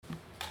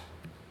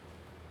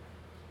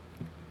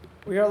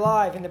We are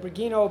live in the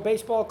Bergino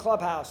Baseball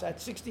Clubhouse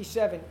at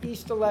 67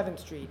 East 11th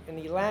Street in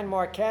the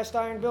landmark Cast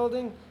Iron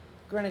Building,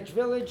 Greenwich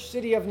Village,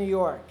 City of New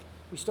York.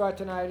 We start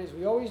tonight as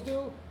we always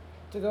do.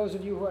 To those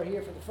of you who are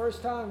here for the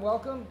first time,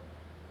 welcome.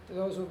 To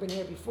those who have been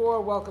here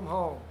before, welcome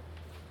home.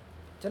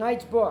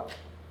 Tonight's book,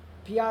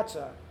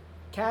 Piazza,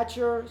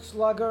 Catcher,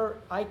 Slugger,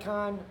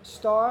 Icon,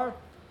 Star.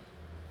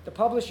 The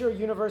publisher,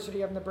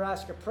 University of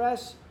Nebraska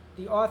Press.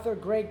 The author,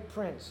 Greg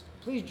Prince.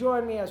 Please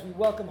join me as we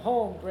welcome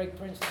home Greg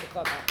Prince to the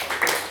clubhouse.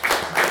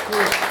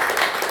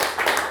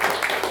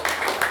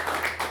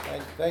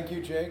 Thank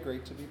you, Jay.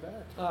 Great to be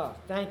back.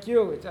 Thank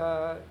you. It's,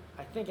 I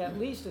think at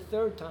least a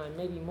third time,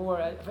 maybe more,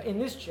 in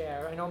this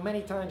chair. I know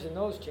many times in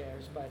those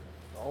chairs, but...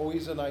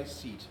 Always a nice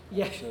seat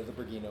yes. to the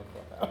Bergino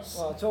Clubhouse.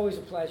 Well, it's always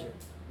a pleasure.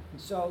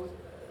 So,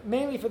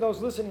 mainly for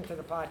those listening to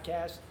the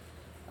podcast,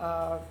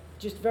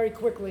 just very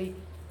quickly,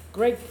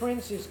 Greg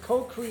Prince is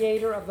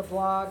co-creator of the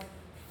blog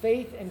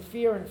Faith and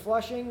Fear in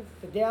Flushing,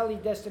 the daily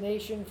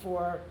destination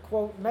for,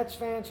 quote, Mets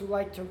fans who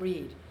like to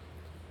read.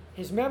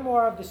 His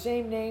memoir of the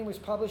same name was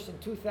published in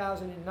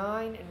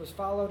 2009 and was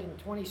followed in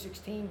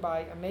 2016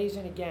 by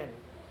Amazing Again.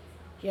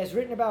 He has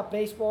written about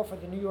baseball for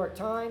the New York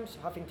Times,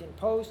 Huffington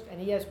Post, and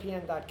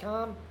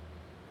ESPN.com,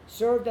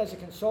 served as a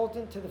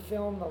consultant to the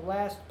film The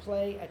Last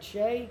Play at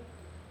Shea,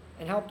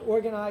 and helped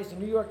organize the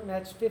New York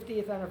Mets'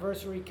 50th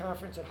anniversary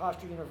conference at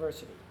Hofstra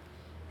University.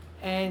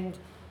 And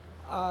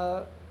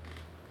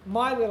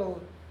my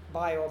little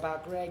bio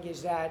about Greg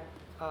is that,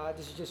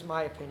 this is just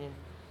my opinion,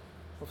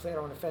 hopefully I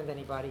don't offend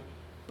anybody,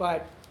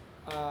 but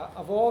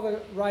of all the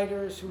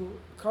writers who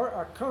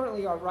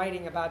currently are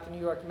writing about the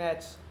New York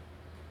Mets,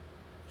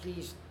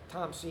 he's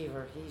Tom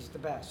Seaver. He's the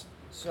best.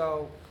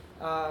 So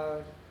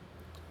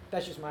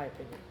that's just my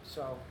opinion.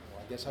 So well,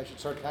 I guess I should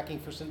start packing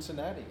for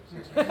Cincinnati.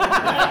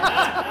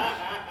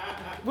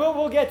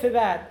 We'll get to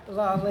that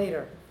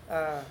later.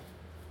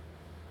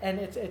 And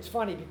it's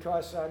funny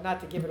because,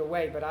 not to give it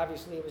away, but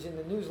obviously it was in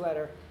the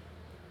newsletter.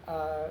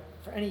 For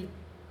any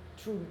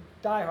true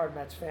diehard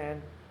Mets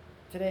fan,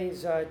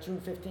 today's June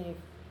 15th,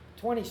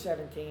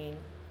 2017,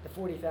 the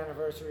 40th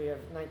anniversary of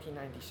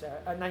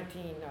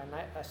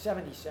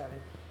 1977.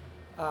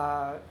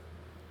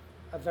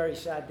 A very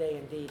sad day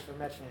indeed for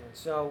Mets fans.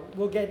 So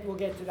we'll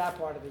get to that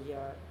part of the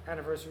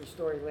anniversary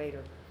story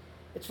later.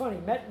 It's funny,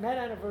 Met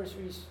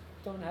anniversaries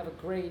don't have a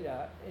great,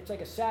 it's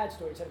like a sad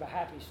story instead of a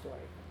happy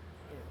story.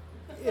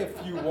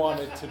 If you want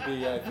it to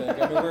be, I think.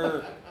 I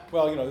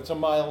mean, it's a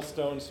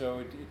milestone, so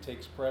it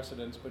takes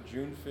precedence. But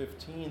June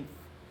 15th,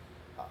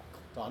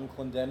 Don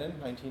Clendenin,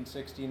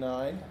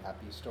 1969,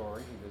 happy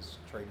story, he was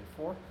traded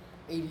for.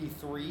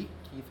 83,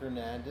 Keith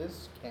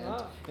Hernandez,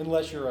 Kent,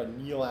 unless you're a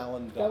Neil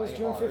Allen diehard. That was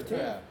June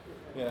 15th?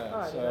 Yeah.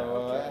 Right, So,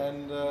 okay.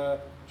 and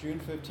June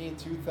 15th,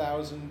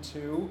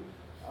 2002,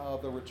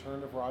 the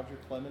return of Roger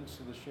Clemens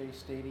to the Shea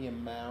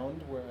Stadium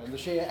mound,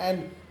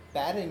 and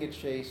batting at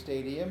Shea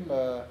Stadium.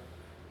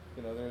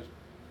 There's,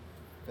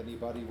 if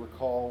anybody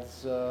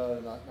recalls,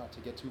 not to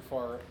get too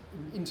far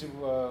into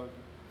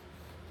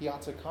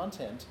Piazza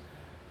content,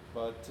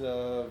 but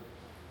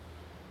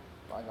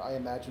I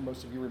imagine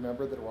most of you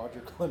remember that Roger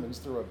Clemens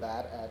threw a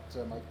bat at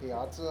Mike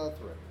Piazza,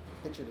 threw a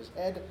pitch at his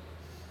head,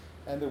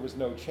 and there was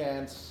no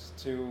chance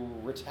to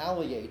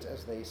retaliate,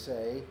 as they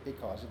say,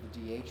 because of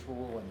the DH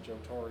rule and Joe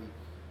Torre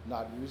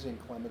not using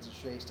Clemens at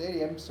Shea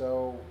Stadium.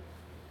 So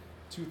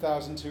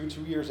 2002,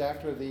 2 years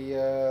after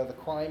the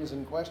crimes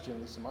in question,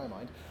 at least in my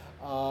mind,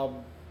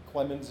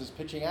 Clemens is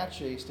pitching at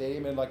Shea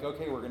Stadium and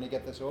okay, we're going to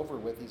get this over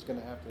with. He's going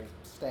to have to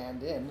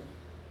stand in.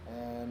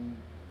 And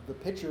the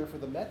pitcher for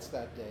the Mets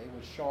that day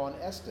was Sean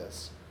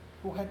Estes,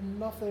 who had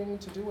nothing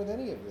to do with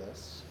any of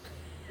this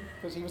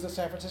because he was a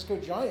San Francisco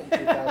Giant in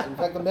 2000. In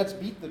fact, the Mets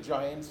beat the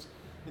Giants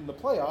in the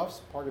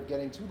playoffs, part of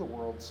getting to the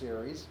World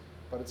Series.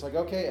 But it's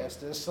okay,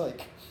 Estes,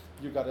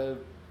 you got to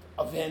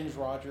avenge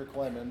Roger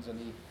Clemens, and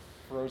he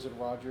throws at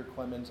Roger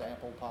Clemens'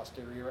 ample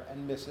posterior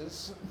and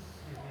misses.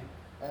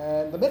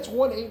 And the Mets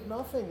won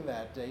 8-0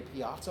 that day.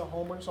 Piazza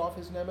homers off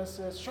his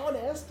nemesis. Sean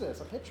Estes,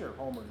 a pitcher,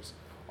 homers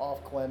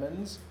off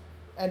Clemens.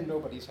 And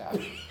nobody's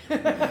happy.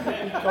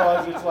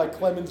 Because it's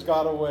Clemens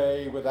got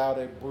away without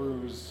a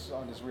bruise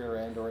on his rear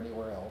end or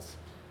anywhere else.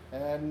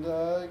 And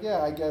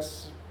I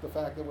guess the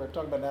fact that we're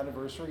talking about an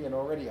anniversary and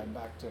already I'm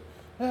back to,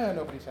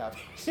 nobody's happy.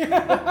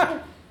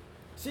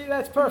 See,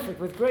 that's perfect.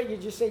 With Greg, you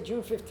just say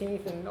June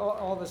 15th and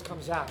all this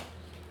comes out.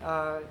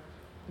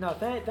 No,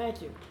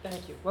 thank you.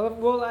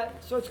 Well,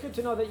 so it's good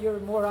to know that you're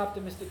more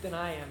optimistic than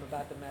I am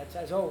about the Mets,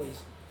 as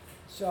always.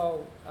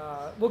 So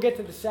we'll get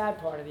to the sad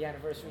part of the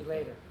anniversary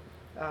later.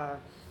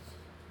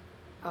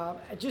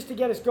 Just to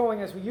get us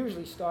going, as we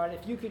usually start,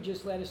 if you could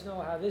just let us know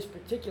how this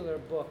particular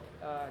book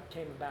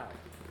came about.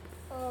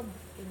 The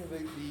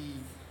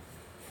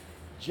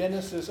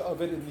genesis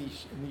of it in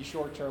the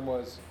short term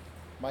was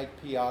Mike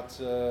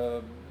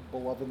Piazza,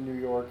 beloved New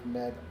York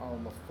Met,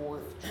 on the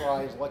fourth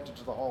try is elected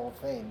to the Hall of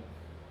Fame,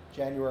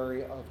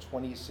 January of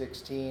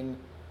 2016.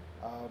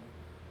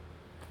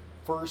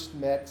 First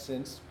Met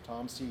since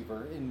Tom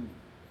Seaver, in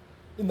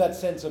that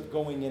sense of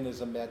going in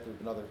as a Met. There have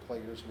been other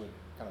players who had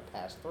kind of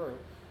passed through,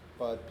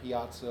 but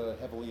Piazza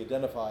heavily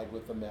identified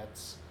with the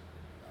Mets.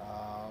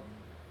 Um,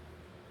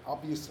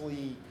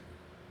 Obviously,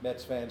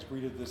 Mets fans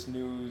greeted this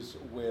news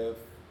with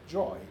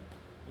joy.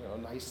 You know,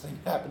 a nice thing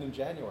happened in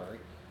January.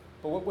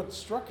 But what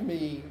struck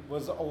me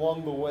was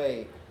along the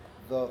way,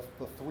 the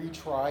 3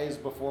 tries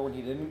before when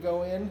he didn't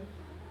go in,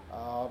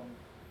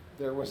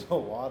 there was a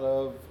lot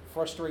of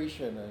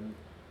frustration and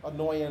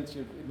annoyance.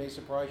 It may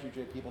surprise you,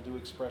 Jay, people do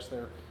express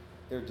their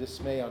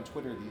dismay on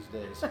Twitter these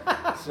days.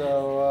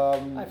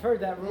 So I've heard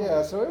that rumor.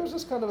 yeah, so it was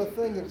just kind of a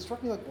thing that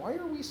struck me like, why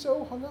are we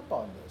so hung up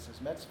on this as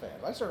Mets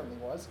fans? I certainly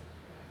was.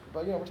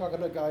 But, you know, we're talking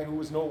about a guy who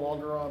was no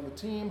longer on the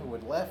team, who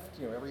had left.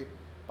 You know,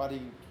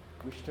 everybody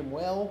wished him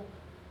well.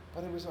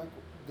 But it was like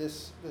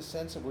this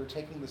sense of we're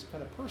taking this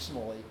kind of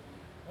personally.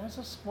 And I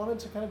just wanted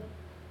to kind of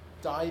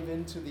dive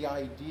into the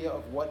idea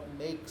of what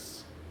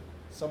makes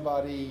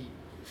somebody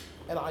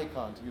an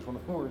icon, to use one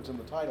of the words in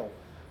the title.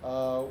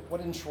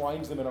 What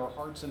enshrines them in our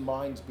hearts and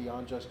minds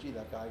beyond just, gee,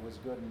 that guy was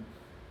good. And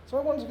so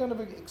I wanted to kind of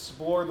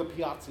explore the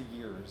Piazza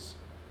years,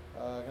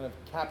 kind of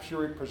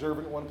capture it, preserve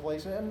it in one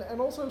place, and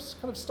also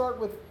kind of start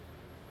with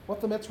what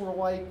the Mets were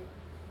like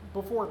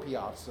before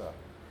Piazza,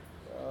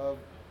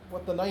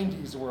 what the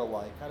 90s were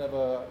like, kind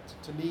of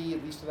to me,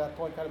 at least to that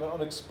point, kind of an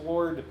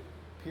unexplored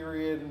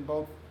period in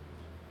both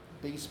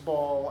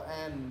baseball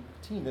and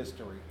team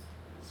history.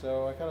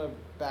 So I kind of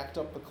backed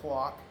up the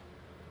clock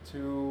to,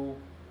 I'm going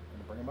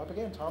to bring him up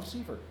again, Tom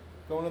Seaver,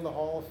 going in the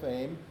Hall of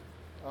Fame,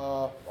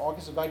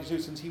 August of 92,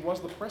 since he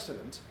was the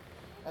precedent.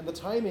 And the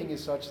timing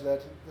is such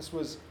that this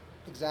was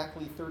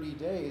exactly 30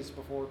 days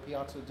before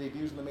Piazza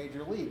debuts in the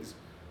major leagues.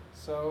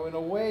 So in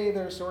a way,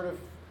 they're sort of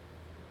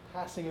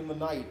passing in the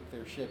night,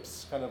 their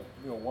ships. Kind of,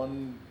 you know,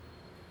 one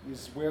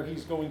is where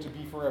he's going to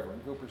be forever in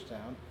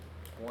Cooperstown.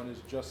 One is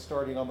just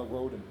starting on the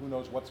road, and who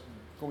knows what's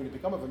going to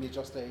become of him. He's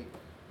just a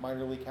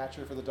minor league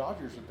catcher for the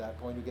Dodgers at that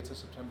point who gets a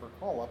September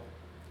call-up.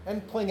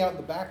 And playing out in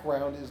the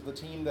background is the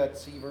team that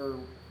Seaver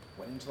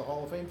went into the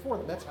Hall of Fame for.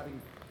 The Mets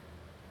having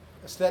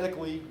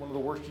aesthetically one of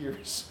the worst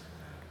years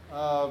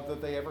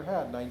that they ever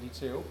had,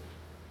 92.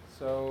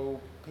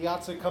 So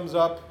Piazza comes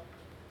up.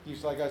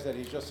 He's, like I said,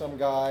 he's just some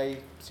guy.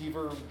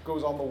 Seaver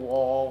goes on the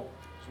wall.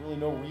 There's really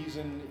no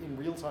reason in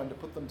real time to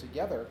put them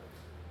together.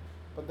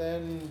 But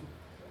then,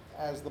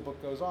 as the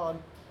book goes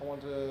on, I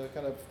want to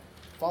kind of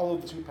follow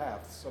the 2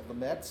 paths of the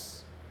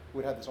Mets, who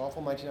had this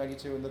awful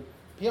 1992, and the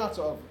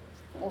Piazza,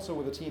 also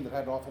with a team that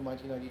had an awful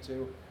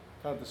 1992.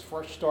 Kind of this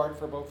fresh start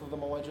for both of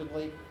them,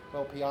 allegedly.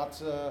 Well,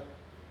 Piazza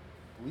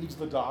leads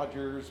the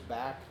Dodgers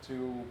back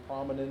to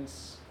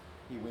prominence.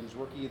 He wins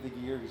Rookie of the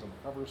Year. He's on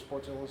the cover of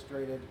Sports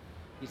Illustrated.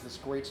 He's this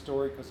great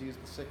story because he's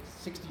the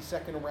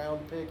 62nd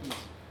round pick. He's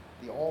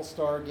the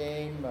All-Star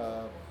game.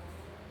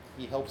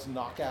 He helps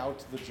knock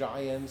out the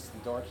Giants,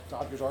 the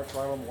Dodgers' arch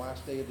rival on the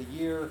last day of the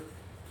year.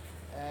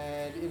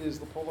 And it is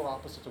the polar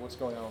opposite to what's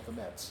going on with the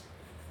Mets,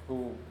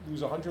 who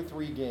lose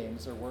 103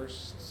 games, their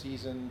worst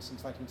season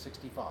since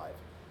 1965.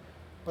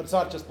 But it's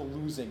not just the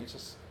losing, it's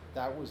just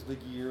that was the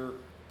year.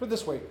 Put it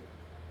this way,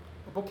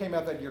 a book came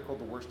out that year called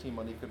The Worst Team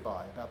Money Could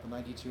Buy, about the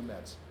 92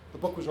 Mets. The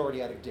book was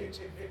already out of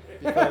date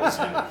because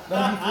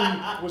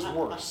 93 was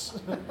worse.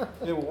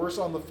 They were worse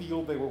on the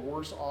field, they were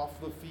worse off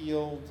the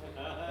field,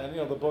 and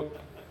you know, the book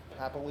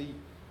happily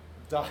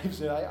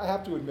dives in. I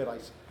have to admit,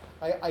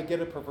 I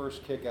get a perverse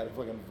kick out of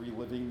like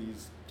reliving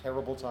these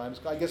terrible times,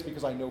 I guess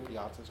because I know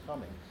Piazza's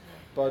coming.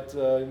 But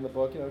in the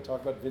book, you know,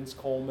 talk about Vince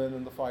Coleman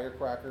and the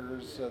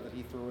firecrackers that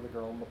he threw at a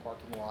girl in the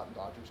parking lot in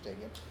Dodger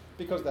Stadium,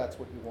 because that's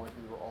what you want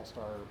your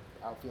all-star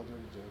outfielder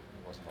to do.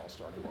 He wasn't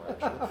all-star anymore,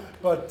 actually.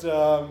 But,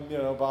 you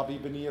know, Bobby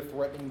Bonilla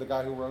threatening the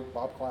guy who wrote,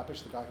 Bob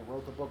Clappish, the guy who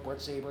wrote the book, Brett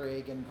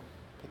Saberhagen,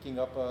 picking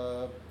up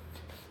a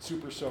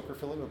super soaker,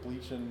 filling it with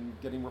bleach and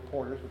getting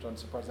reporters, which I'm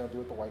surprised they don't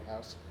do at the White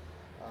House.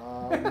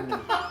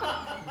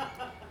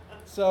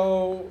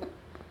 So,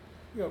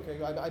 you know,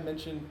 okay, I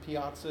mentioned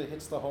Piazza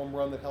hits the home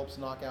run that helps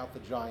knock out the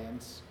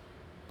Giants,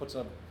 puts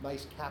a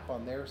nice cap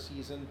on their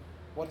season.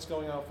 What's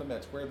going on with the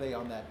Mets? Where are they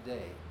on that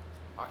day?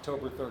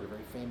 October 3rd, a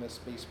very famous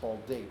baseball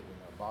date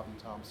when Bobby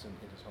Thompson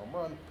hit his home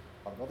run,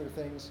 a lot of other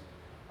things.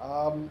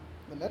 The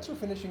Mets are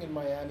finishing in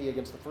Miami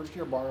against the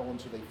first-year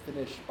Marlins, who they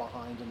finish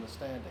behind in the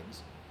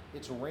standings.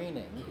 It's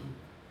raining.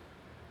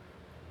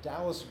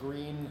 Dallas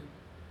Green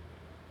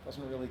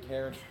doesn't really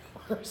care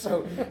anymore,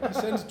 so he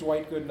sends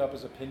Dwight Gooden up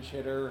as a pinch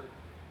hitter.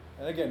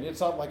 And again, it's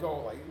not like,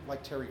 oh,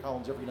 like Terry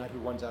Collins every night who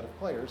runs out of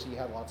players. He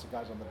had lots of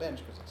guys on the bench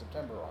because it's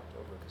September or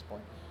October at this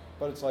point.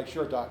 But it's like,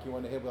 sure, Doc, you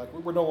want to hit? Like,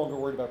 we're no longer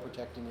worried about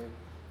protecting you.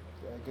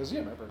 Because,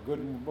 remember,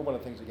 Gooden, one of the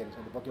things we get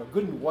into the book, you know,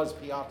 Gooden was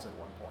Piazza at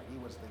one point. He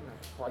was the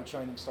bright,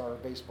 shining star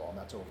of baseball, and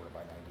that's over by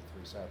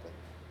 93, sadly.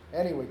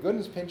 Anyway,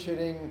 Gooden's pinch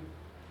hitting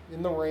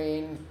in the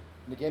rain,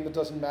 in a game that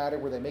doesn't matter,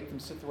 where they make them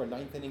sit through a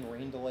ninth-inning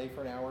rain delay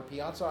for an hour.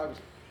 Piazza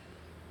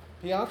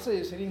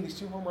is hitting these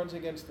 2 home runs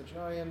against the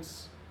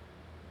Giants.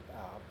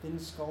 Vin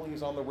Scully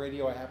is on the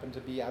radio. I happen to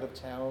be out of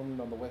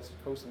town on the West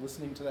Coast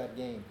listening to that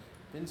game.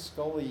 Vin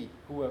Scully,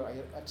 who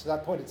to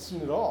that point had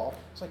seen it all,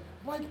 it's like,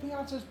 Mike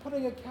Piazza is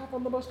putting a cap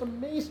on the most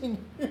amazing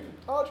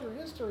Dodger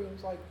history. And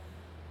it's like,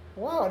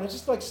 wow, and it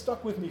just like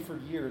stuck with me for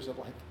years of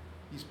like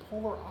these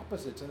polar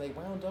opposites, and they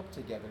wound up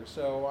together.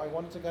 So I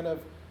wanted to kind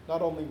of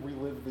not only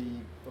relive the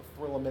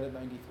thrill of minute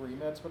 93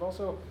 Mets, but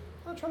also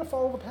try to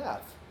follow the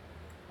path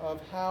of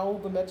how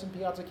the Mets and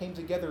Piazza came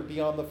together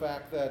beyond the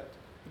fact that,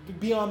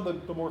 beyond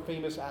the more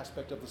famous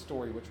aspect of the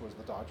story, which was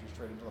the Dodgers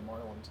traded to the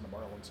Marlins, and the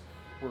Marlins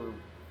were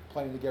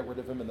planning to get rid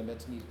of him, and the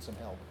Mets needed some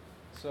help.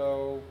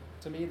 So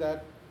to me,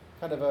 that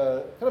kind of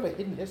a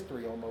hidden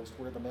history almost,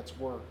 where the Mets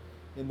were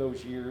in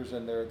those years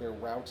and their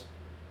route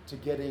to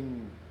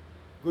getting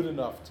good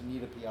enough to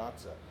need a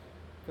Piazza.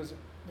 Because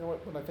you know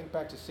what, when I think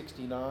back to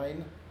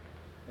 '69,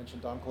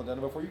 mentioned Don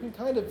Clendenna before, you can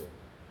kind of,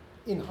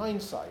 in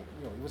hindsight,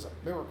 you know, it was a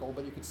miracle,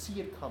 but you could see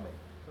it coming.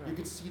 Right. You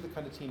could see the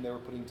kind of team they were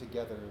putting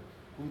together,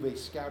 who they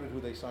scouted, who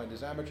they signed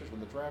as amateurs when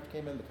the draft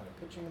came in, the kind of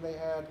pitching they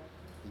had,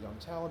 the young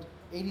talent.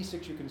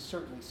 '86, you can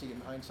certainly see it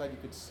in hindsight. You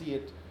could see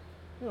it,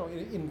 you know,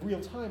 in real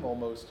time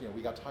almost. You know,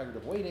 we got tired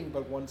of waiting,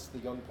 but once the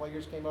young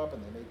players came up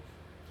and they made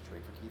a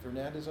trade for Keith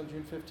Hernandez on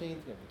June 15th, you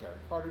know, the Gary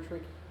Carter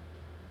trade.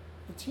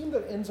 The team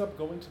that ends up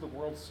going to the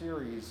World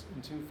Series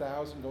in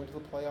 2000, going to the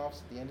playoffs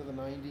at the end of the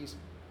 90s,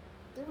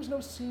 there was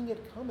no seeing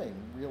it coming,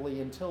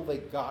 really, until they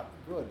got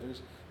good.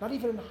 There's not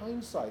even in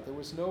hindsight. There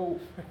was no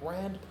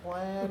grand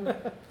plan.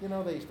 You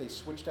know, they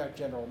switched out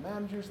general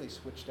managers. They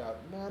switched out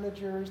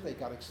managers. They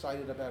got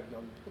excited about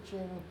young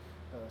pitching,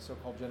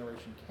 so-called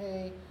Generation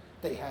K.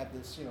 They had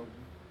this, you know,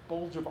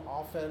 bulge of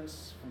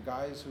offense from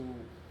guys who,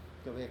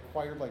 you know, they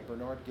acquired, like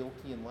Bernard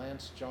Gilkey and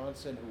Lance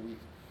Johnson, who we,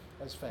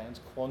 as fans,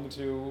 clung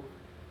to,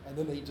 and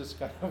then they just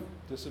kind of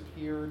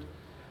disappeared.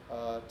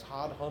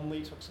 Todd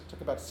Hundley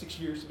took about 6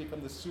 years to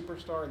become the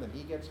superstar, and then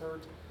he gets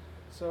hurt.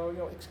 So, you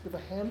know, with a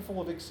handful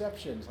of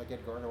exceptions, like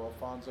Edgardo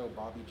Alfonso,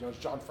 Bobby Jones,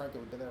 John Franco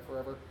had been there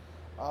forever,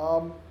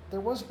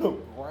 there was no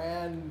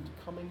grand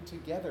coming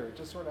together. It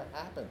just sort of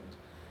happened.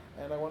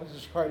 And I wanted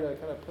to try to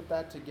kind of put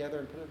that together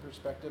and put it in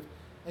perspective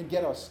and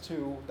get us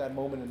to that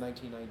moment in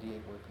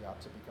 1998 where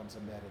Piazza becomes a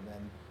Met, and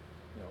then,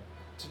 you know,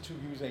 to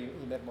use a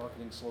Met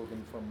marketing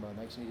slogan from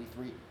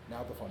 1983,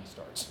 now the fun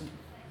starts.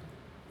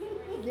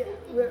 Yeah,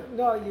 well,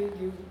 no,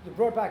 you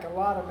brought back a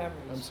lot of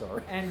memories. I'm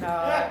sorry. And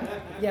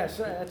yes,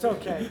 that's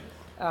okay.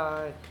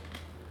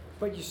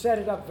 But you set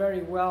it up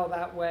very well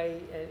that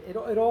way. It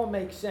all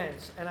makes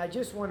sense. And I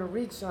just want to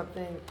read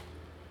something.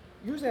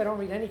 Usually I don't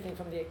read anything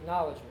from the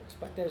acknowledgments,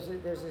 but there's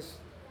this.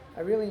 I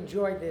really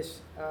enjoyed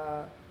this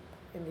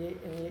in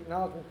the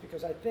acknowledgments,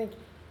 because I think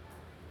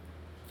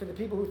for the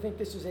people who think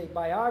this is a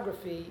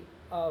biography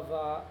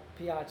of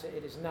Piazza,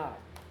 it is not.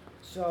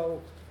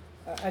 So,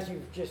 as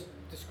you've just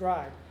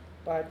described,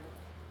 but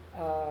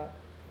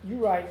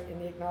you write in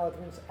the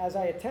acknowledgments, as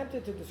I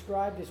attempted to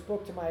describe this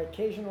book to my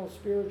occasional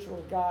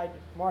spiritual guide,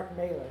 Mark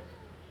Mailer,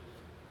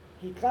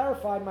 he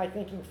clarified my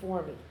thinking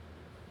for me.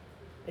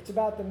 It's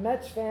about the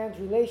Mets fans'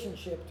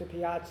 relationship to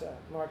Piazza,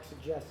 Mark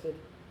suggested,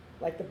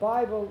 like the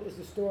Bible is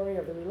the story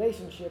of the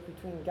relationship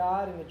between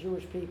God and the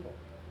Jewish people.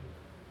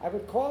 I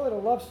would call it a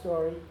love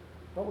story,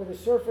 but with a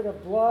surfeit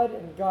of blood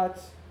and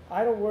guts,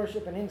 idol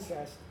worship and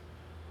incest.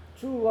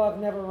 True love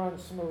never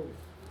runs smooth.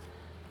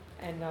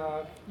 And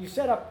you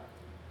set up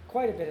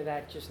quite a bit of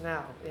that just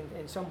now,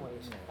 in some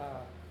ways.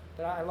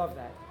 But I love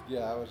that.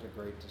 Yeah, that was a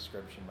great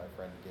description my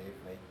friend gave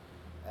me.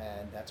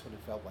 And that's what it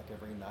felt like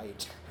every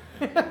night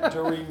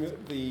during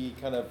the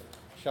kind of,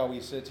 shall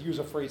we say, to use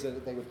a phrase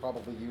that they would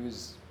probably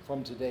use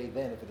from today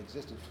then if it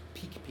existed,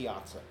 peak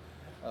Piazza,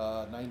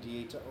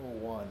 98 to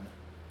 01,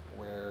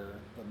 where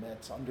the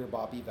Mets under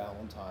Bobby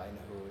Valentine,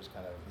 who was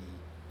kind of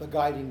the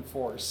guiding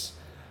force,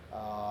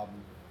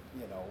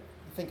 you know,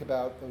 think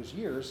about those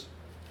years.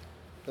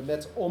 The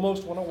Mets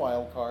almost won a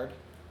wild card.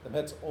 The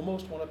Mets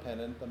almost won a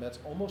pennant. The Mets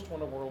almost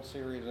won a World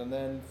Series. And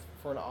then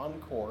for an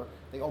encore,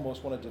 they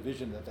almost won a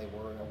division that they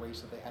were in, a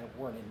race that they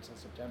weren't in until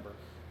September.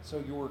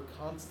 So you were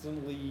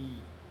constantly,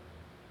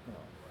 you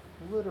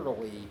know,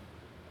 literally,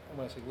 and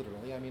when I say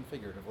literally, I mean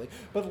figuratively,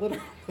 but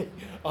literally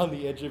on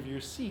the edge of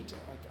your seat.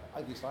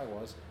 Like, at least I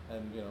was.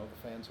 And, you know,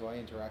 the fans who I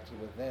interacted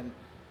with then,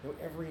 you know,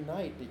 every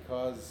night,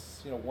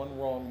 because, you know, one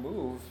wrong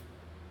move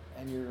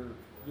and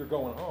you're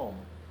going home.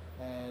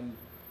 And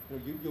you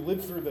know, you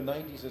lived through the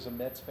 90s as a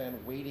Mets fan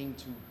waiting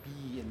to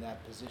be in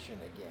that position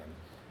again.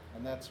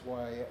 And that's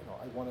why, you know,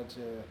 I wanted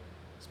to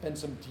spend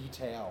some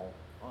detail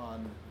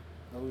on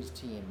those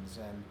teams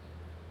and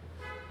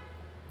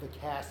the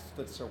cast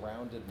that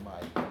surrounded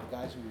Mike, the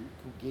guys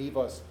who gave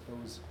us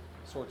those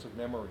sorts of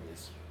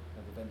memories. You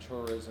know, the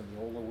Venturas and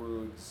the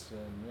Oleroods,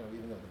 and, you know,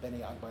 even the Benny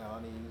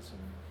Agbayanis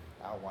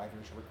and Al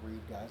Weiders, Rick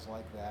Reed, guys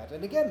like that.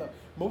 And again,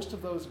 most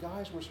of those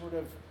guys were sort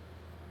of,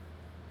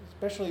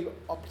 especially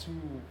up to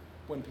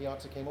when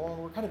Piazza came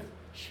along, were kind of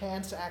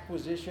chance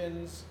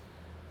acquisitions.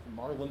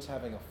 Marlins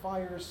having a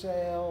fire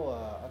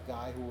sale, a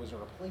guy who was a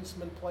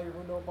replacement player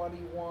who nobody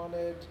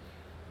wanted,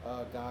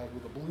 a guy who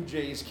the Blue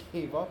Jays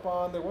gave up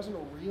on. There wasn't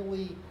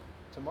really,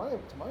 to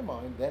my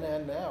mind, then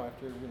and now,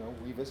 after, you know,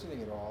 revisiting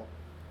it all,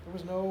 there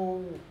was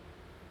no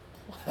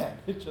plan.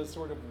 It just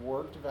sort of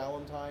worked.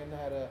 Valentine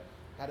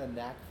had a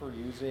knack for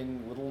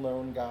using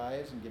little-known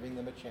guys and giving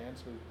them a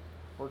chance who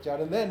worked out.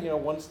 And then,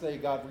 once they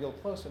got real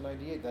close in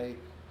 '98, they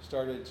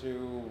started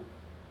to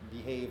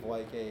behave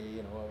like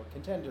a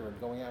contender and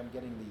going out and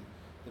getting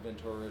the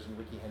Venturas and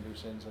Ricky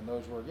Hendersons, and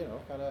those were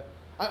kind of.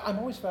 I'm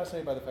always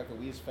fascinated by the fact that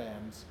we as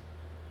fans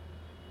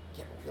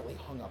get really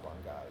hung up on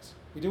guys.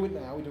 We do it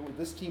now. We do it with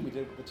this team. We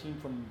did it with the team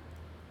from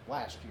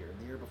last year,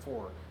 the year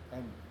before,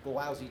 and the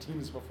lousy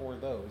teams before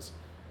those.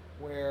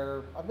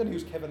 Where I'm going to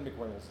use Kevin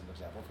McReynolds as an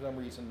example. For some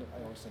reason,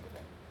 I always think of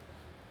him.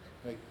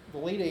 Like the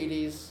late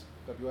 '80s,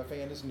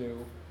 WFAN is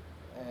new,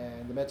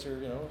 and the Mets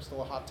are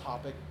still a hot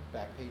topic.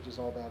 Back pages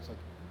all about. It's like,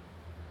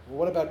 well,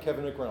 what about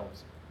Kevin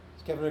McReynolds?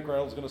 Is Kevin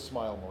McReynolds going to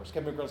smile more? Is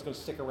Kevin McReynolds going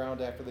to stick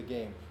around after the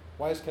game?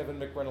 Why is Kevin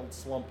McReynolds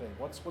slumping?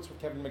 What's with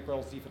Kevin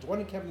McReynolds' defense? Why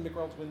didn't Kevin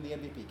McReynolds win the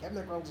MVP?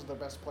 Kevin McReynolds is the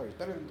best player. He's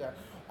better than Darryl.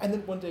 And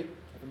then one day,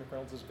 Kevin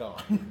McReynolds is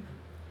gone.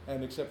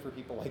 And except for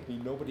people like me,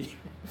 nobody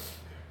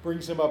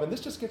brings him up. And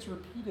this just gets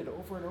repeated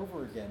over and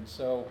over again.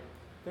 So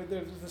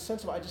there's the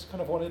sense of, I just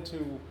kind of wanted to,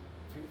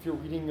 if you're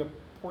reading a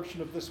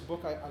portion of this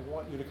book, I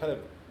want you to kind of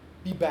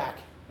be back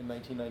in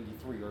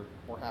 1993, or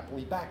more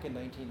happily back in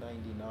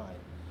 1999.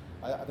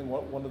 I think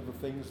one of the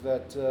things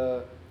that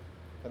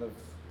kind of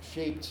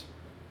shaped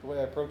the way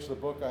I approached the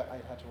book, I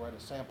had to write a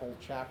sample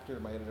chapter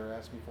my editor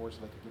asked me for so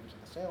they could give it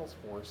to the sales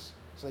force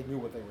so they knew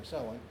what they were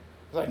selling,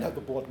 because I didn't have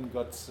the blood and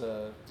guts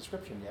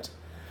description yet.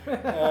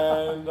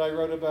 And I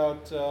wrote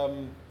about,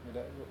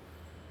 it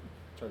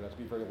turned out to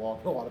be very long,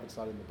 a lot of it's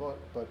not in the book,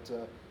 but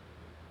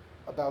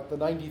about the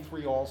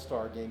 '93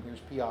 All-Star game.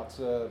 Here's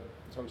Piazza,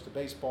 he's host of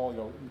baseball, in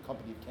the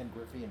company of Ken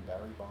Griffey and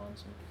Barry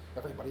Bonds, and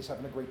everybody's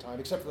having a great time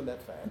except for the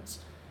Met fans.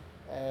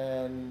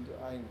 And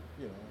I,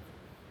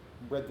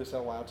 read this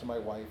out loud to my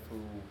wife, who,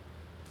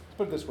 let's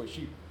put it this way,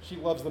 she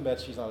loves the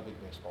Mets. She's not a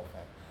big baseball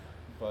fan,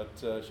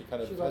 but she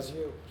kind of She loves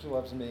you. She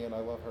loves me, and I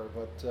love her.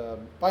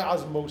 But by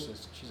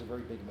osmosis, she's a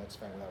very big Mets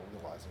fan without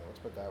realizing it. Let's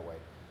put it that way.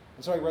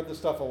 And so I read this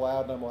stuff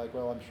aloud, and I'm like,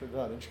 well, I'm sure you're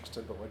not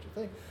interested, but what'd you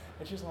think?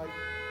 And she's like,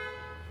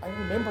 I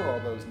remember all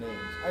those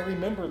names. I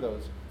remember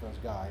those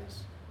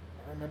guys.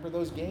 I remember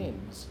those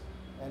games,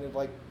 and it,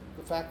 like,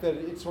 the fact that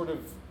it sort of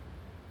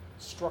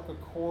struck a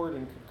chord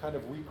and could kind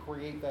of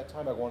recreate that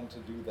time, I wanted to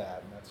do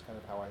that, and that's kind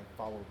of how I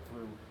followed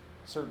through,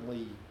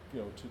 certainly,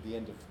 to the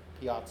end of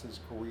Piazza's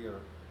career,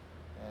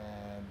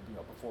 and,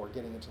 before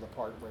getting into the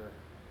part where,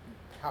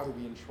 how do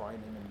we enshrine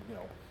him in,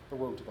 the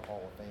road to the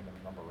Hall of Fame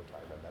and number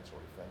retirement, that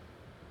sort of thing.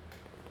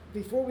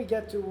 Before we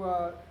get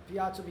to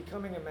Piazza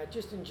becoming a Met,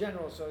 just in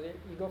general, so that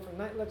you go from,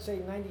 let's say,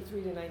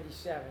 93 to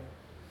 97,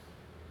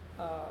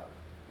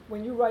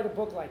 when you write a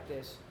book like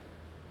this,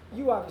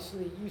 you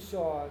obviously, you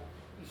saw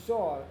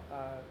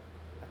a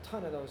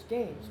ton of those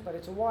games, but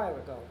it's a while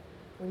ago.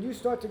 When you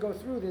start to go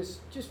through this,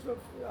 just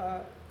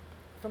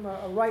from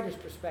a writer's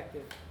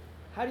perspective,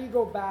 how do you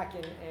go back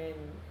and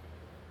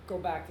go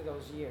back to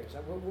those years?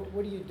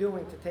 What are you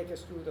doing to take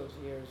us through those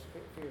years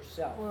for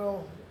yourself?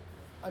 Well,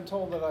 I'm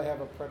told that I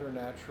have a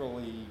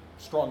preternaturally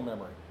strong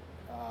memory,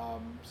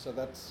 so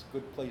that's a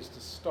good place to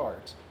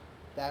start.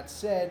 That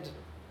said,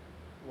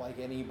 like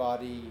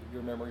anybody,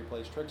 your memory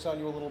plays tricks on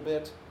you a little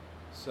bit,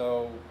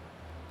 so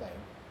thank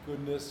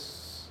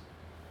goodness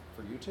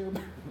for YouTube.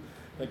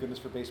 Thank goodness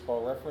for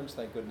Baseball Reference.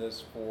 Thank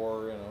goodness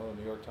for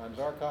New York Times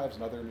Archives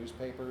and other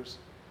newspapers,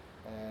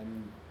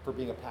 and for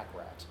being a pack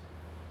rat.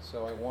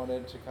 So I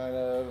wanted to kind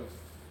of.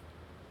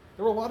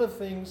 There were a lot of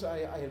things I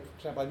had. For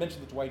example, I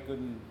mentioned the Dwight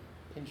Gooden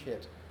pinch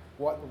hit.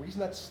 The reason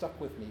that stuck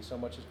with me so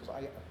much is because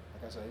like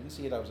I said, I didn't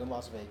see it. I was in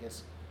Las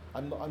Vegas.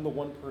 I'm the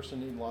one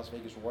person in Las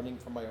Vegas running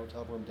from my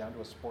hotel room down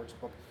to a sports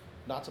book,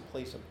 not to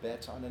place a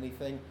bet on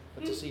anything,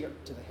 but to see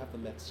do they have the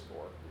Mets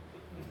score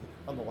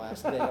on the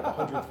last day of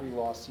a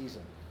 103-loss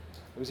season.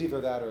 It was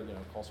either that or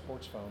call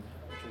Sports Phone,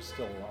 which was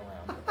still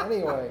around. But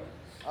anyway,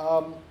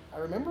 I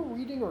remember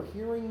reading or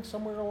hearing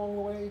somewhere along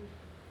the way,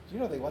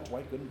 they let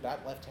Dwight Gooden bat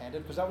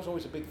left-handed, because that was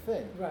always a big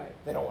thing. Right.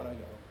 They don't want to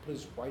put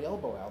his right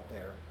elbow out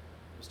there.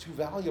 It was too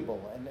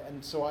valuable,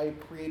 and so I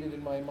created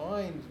in my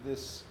mind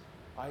this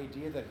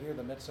idea that here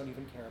the Mets don't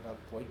even care about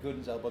Dwight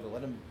Gooden's elbow. They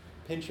let him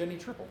pinch, and he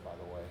tripled, by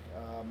the way.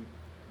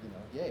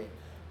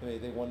 Yay.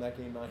 They won that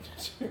game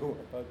 9-2.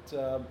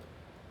 But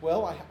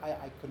well,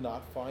 I could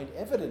not find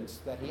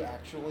evidence that he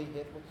actually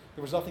hit.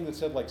 There was nothing that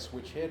said like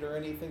switch hit or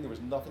anything. There was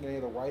nothing in any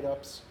of the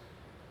write-ups.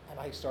 And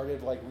I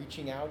started like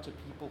reaching out to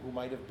people who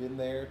might have been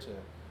there, to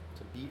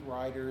beat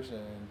writers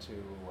and to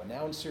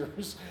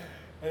announcers.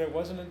 And it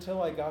wasn't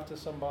until I got to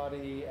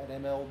somebody at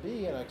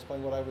MLB and I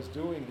explained what I was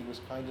doing, he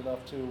was kind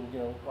enough to,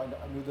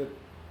 I knew that,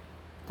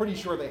 pretty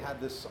sure they had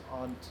this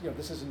on,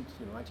 this isn't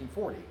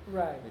 1940.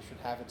 Right. They should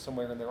have it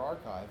somewhere in their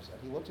archives.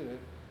 And he looked at it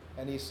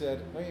and he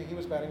said, no, he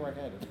was batting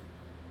right-handed.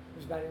 He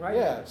was batting right.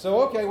 Yeah,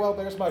 so okay, well,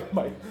 there's my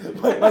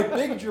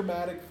big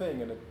dramatic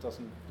thing, and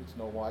it's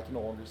no why I can no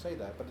longer say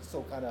that, but it's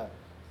still kind of,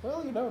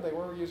 well, they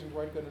were using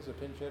Dwight Gooden as a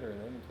pinch hitter, and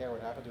they didn't care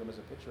what happened to him as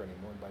a pitcher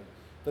anymore. And by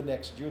the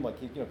next June, like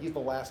he's the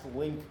last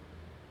link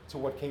to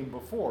what came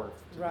before.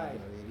 Right.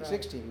 The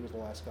 '86 team, he was the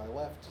last guy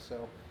left.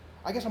 So,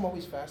 I guess I'm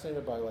always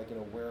fascinated by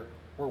where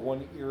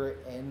one era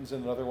ends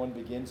and another one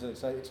begins, and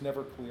it's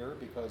never clear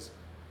because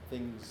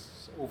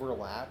things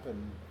overlap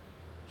and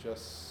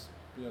just,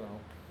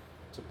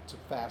 to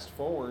fast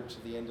forward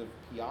to the end of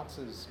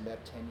Piazza's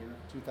Met tenure,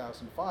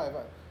 2005,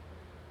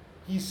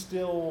 he's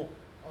still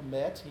a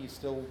Met. He's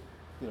still,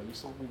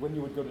 when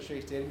you would go to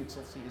Shea Stadium, you'd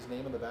still see his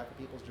name on the back of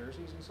people's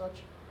jerseys and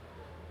such.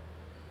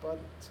 But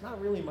it's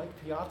not really Mike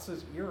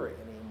Piazza's era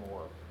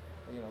anymore.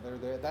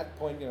 They're at that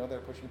point, they're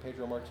pushing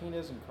Pedro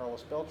Martinez and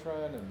Carlos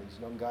Beltran and these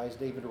young guys,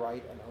 David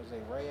Wright and Jose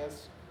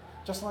Reyes.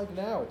 Just like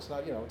now, it's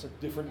not, it's a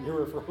different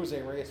era for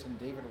Jose Reyes and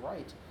David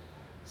Wright.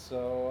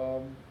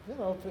 So,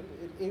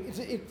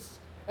 it's,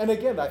 and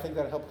again, I think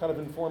that kind of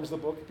informs the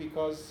book,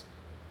 because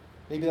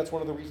maybe that's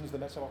one of the reasons the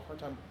Mets have a hard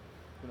time,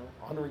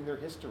 honoring their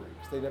history,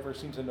 because they never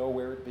seem to know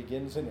where it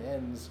begins and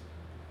ends.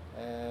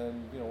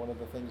 And, one of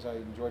the things I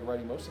enjoyed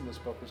writing most in this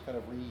book was kind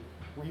of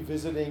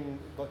revisiting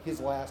his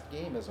last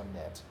game as a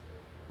Met,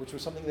 which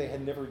was something they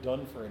had never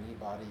done for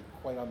anybody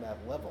quite on that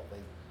level.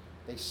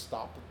 They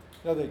stopped,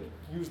 they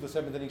used the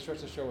seventh inning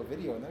stretch to show a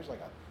video, and there's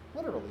like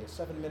literally a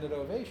 7-minute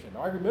ovation.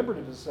 Now, I remembered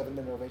it as a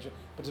 7-minute ovation,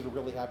 but did it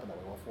really happen that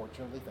way? Well,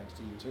 fortunately, thanks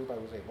to YouTube, I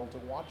was able to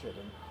watch it.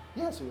 And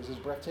yes, it was as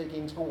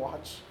breathtaking to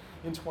watch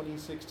in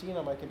 2016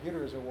 on my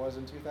computer as it was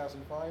in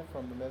 2005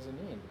 from the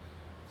mezzanine.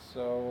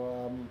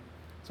 So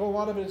a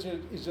lot of it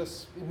is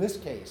just, in this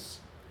case,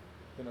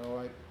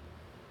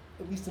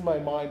 at least in my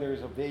mind,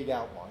 there's a vague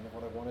outline of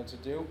what I wanted to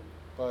do,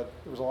 but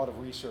there was a lot of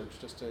research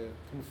just to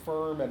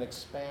confirm and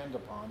expand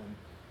upon. And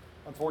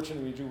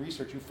unfortunately, when you do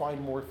research, you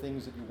find more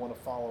things that you want to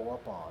follow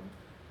up on,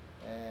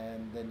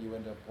 and then you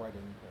end up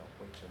writing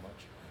way too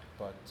much.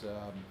 But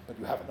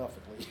you have enough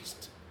at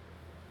least.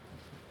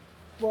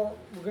 Well,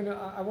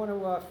 I want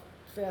to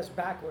fast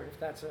backward, if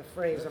that's a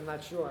phrase, I'm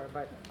not sure,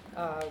 but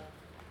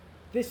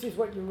this is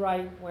what you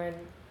write when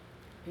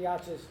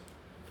Piazza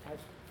has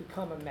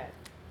become a Met.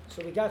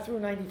 So we got through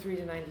 93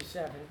 to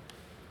 97.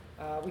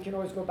 We can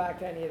always go back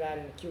to any of that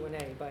in the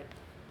Q&A, but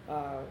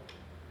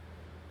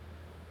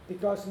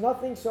because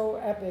nothing so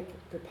epic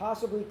could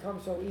possibly come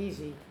so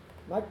easy,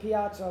 Mike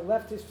Piazza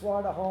left his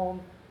Florida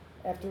home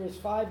after his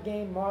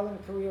 5-game Marlin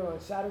career on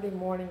Saturday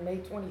morning, May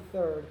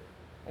 23rd,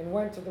 and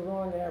went to the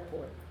wrong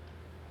airport.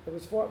 It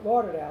was Fort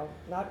Lauderdale,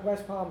 not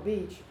West Palm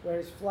Beach, where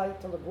his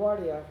flight to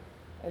LaGuardia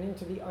and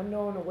into the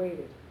unknown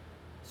awaited.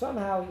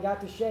 Somehow he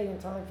got to Shea in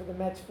time for the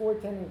Mets'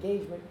 4-10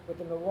 engagement with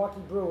the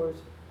Milwaukee Brewers,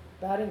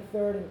 batting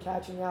third and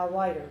catching Al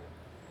Leiter,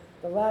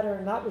 the latter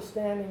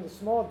notwithstanding the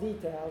small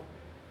detail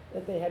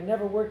that they had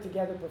never worked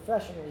together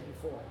professionally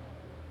before.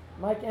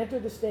 Mike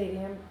entered the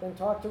stadium, then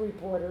talked to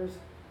reporters,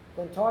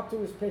 then talked to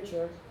his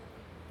pitcher,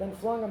 then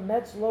flung a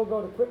Mets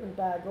logoed equipment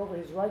bag over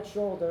his right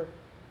shoulder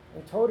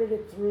and toted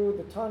it through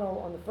the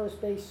tunnel on the first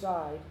base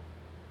side,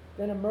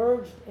 then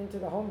emerged into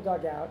the home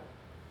dugout,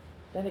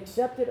 then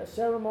accepted a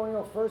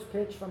ceremonial first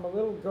pitch from a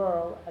little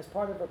girl as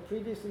part of a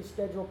previously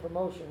scheduled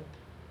promotion,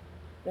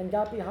 then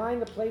got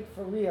behind the plate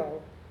for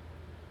real,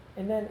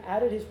 and then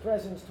added his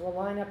presence to a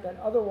lineup that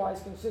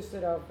otherwise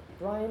consisted of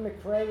Brian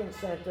McRae in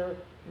center,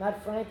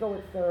 Matt Franco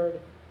at third,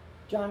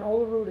 John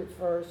Olerud at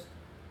first,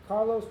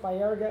 Carlos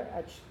Baerga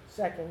at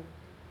second,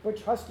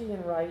 Butch Husky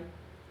in right,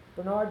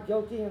 Bernard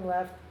Gilkey in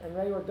left, and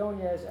Ray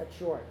Ordonez at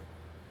short.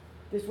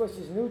 This was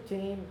his new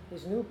team,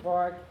 his new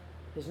park,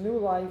 his new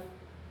life,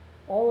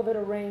 all of it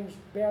arranged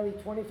barely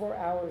 24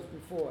 hours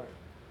before.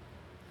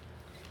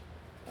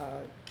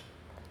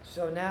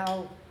 So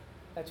now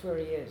that's where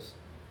he is.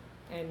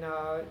 And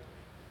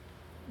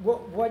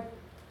what,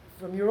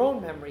 from your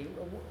own memory,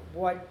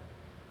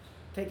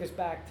 take us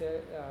back to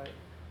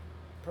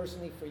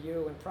personally for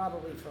you and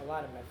probably for a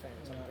lot of Met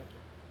fans, I'm thinking.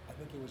 I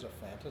think it was a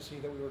fantasy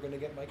that we were going to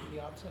get Mike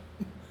Piazza.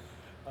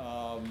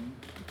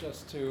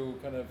 Just to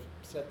kind of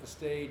set the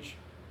stage,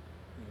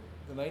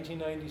 the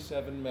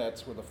 1997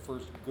 Mets were the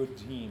first good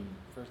team.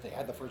 They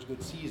had the first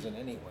good season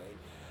anyway,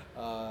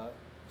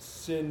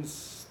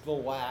 since the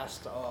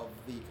last of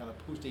the kind of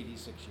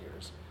post-86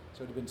 years.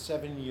 So it had been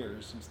 7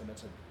 years since the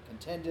Mets had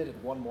contended,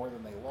 had won more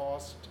than they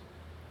lost.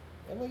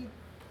 And they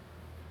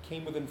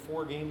came within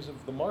 4 games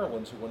of the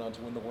Marlins, who went on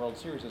to win the World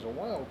Series as a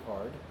wild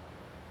card.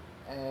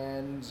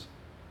 And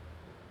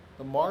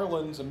the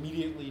Marlins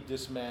immediately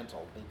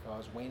dismantled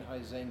because Wayne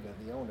Huizenga,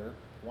 the owner,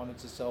 wanted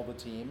to sell the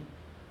team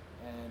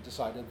and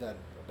decided that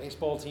a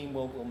baseball team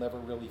will never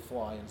really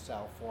fly in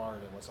South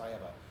Florida unless I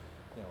have a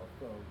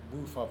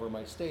roof over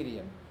my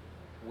stadium,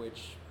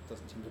 which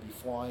doesn't seem to be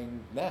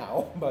flying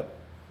now, but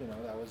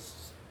that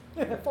was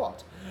the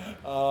thought.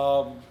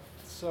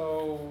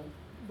 So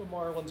the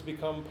Marlins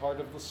become part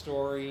of the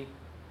story.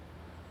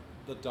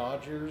 The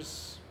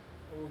Dodgers,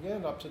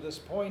 again, up to this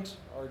point,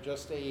 are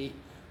just a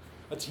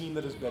team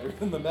that is better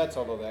than the Mets,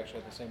 although they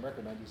actually had the same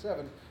record,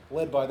 97,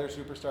 led by their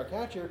superstar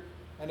catcher,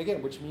 and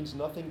again, which means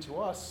nothing to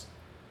us,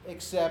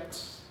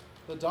 except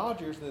the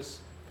Dodgers,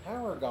 this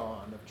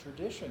paragon of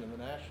tradition in the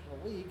National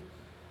League,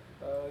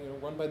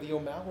 run by the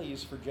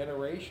O'Malleys for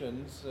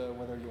generations,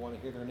 whether you want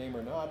to hear their name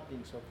or not,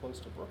 being so close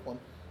to Brooklyn,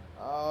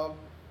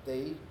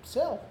 they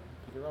sell.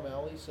 Peter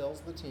O'Malley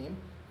sells the team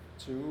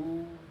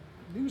to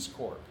News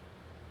Corp,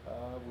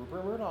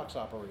 Rupert Murdoch's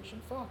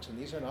operation, Fox, and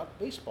these are not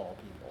baseball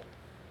people.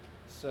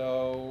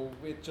 So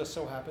it just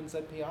so happens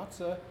that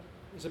Piazza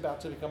is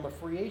about to become a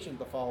free agent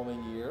the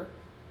following year.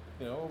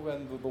 You know,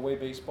 and the way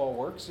baseball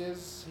works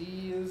is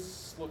he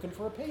is looking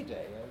for a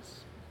payday, as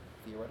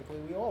theoretically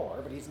we all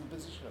are, but he's in a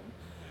position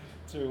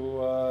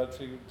to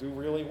do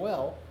really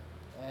well.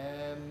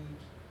 And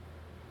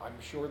I'm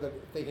sure that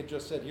if they had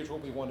just said, here's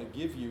what we want to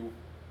give you,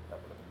 that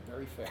would have been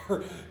very fair,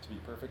 to be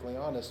perfectly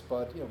honest.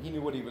 But, you know, he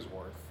knew what he was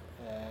worth,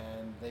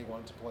 and they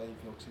wanted to play,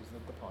 if you'll excuse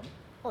the pun,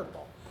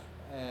 hardball.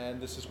 And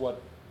this is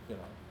what, you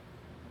know,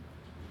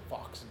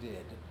 Fox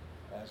did.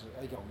 As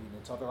you know, in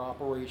its other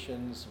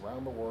operations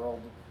around the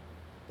world,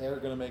 they're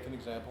going to make an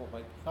example of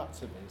Mike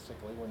Piazza,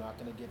 basically. We're not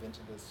going to give into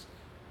this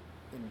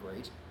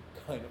ingrate,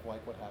 kind of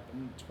like what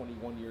happened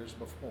 21 years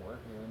before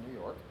here in New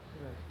York.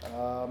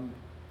 Right.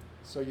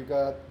 So you've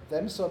got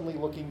them suddenly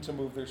looking to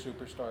move their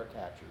superstar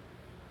catcher.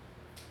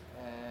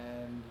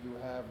 And you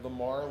have the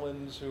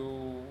Marlins,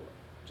 who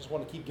just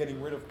want to keep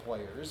getting rid of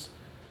players,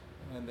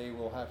 and they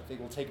will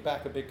take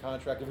back a big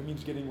contract if it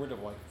means getting rid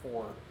of like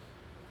 4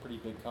 pretty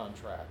big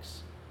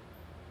contracts.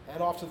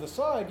 And off to the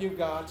side, you've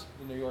got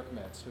the New York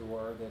Mets, who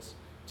are this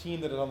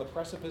team that is on the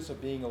precipice of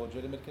being a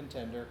legitimate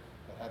contender,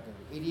 that had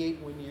the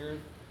 88 win year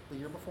the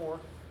year before.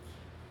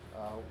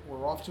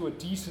 We're off to a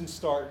decent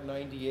start in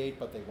 '98,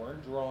 but they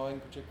weren't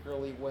drawing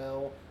particularly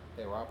well.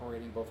 They were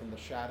operating both in the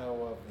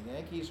shadow of the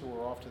Yankees, who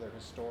were off to their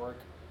historic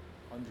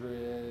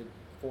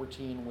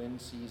 114 win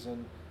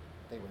season.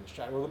 They were in the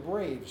shadow of the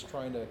Braves,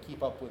 trying to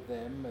keep up with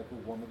them, who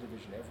won the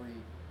division every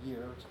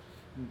year,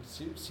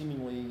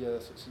 seemingly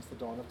since the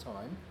dawn of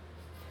time.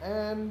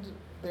 And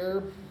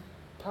their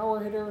power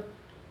hitter,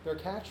 their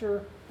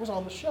catcher, was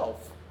on the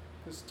shelf.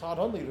 This Todd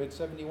Hundley, who had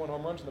 71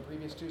 home runs in the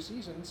previous 2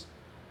 seasons,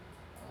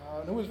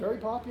 and who was a very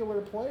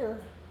popular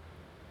player,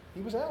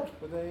 he was out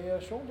with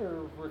a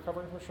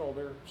recovering from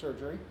shoulder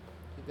surgery.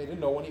 They didn't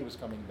know when he was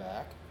coming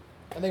back.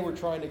 And they were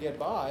trying to get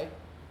by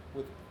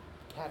with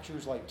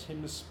catchers like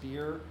Tim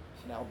Spear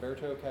and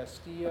Alberto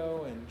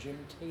Castillo and Jim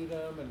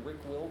Tatum and Rick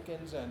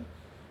Wilkins and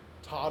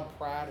Todd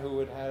Pratt, who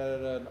had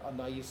a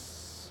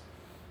nice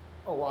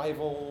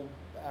arrival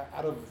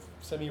out of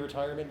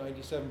semi-retirement in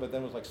 '97, but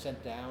then was like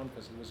sent down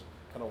because he was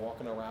kind of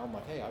walking around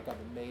like, hey, I got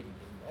it made.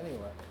 And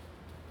anyway,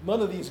 none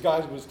of these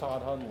guys was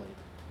Todd Hundley.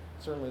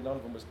 Certainly none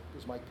of them was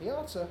Mike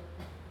Piazza.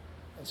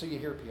 And so you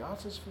hear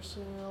Piazza's for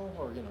sale,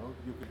 or, you know,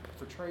 you could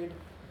for trade.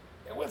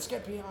 Yeah, let's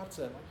get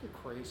Piazza. Like, you're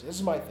crazy. This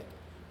is my thinking.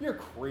 You're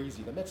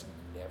crazy. The Mets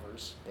never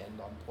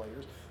spend on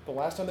players. The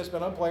last time they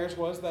spent on players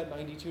was that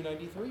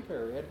 92-93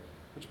 period,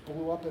 which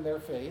blew up in their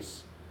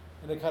face,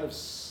 and it kind of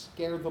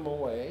scared them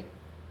away.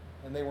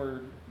 And they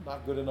were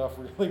not good enough,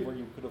 really, where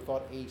you could have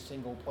thought a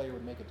single player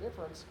would make a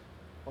difference.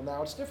 Well,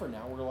 now it's different.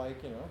 Now we're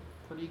like, you know,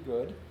 pretty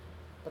good.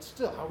 But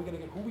still, who are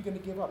we going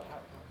to give up?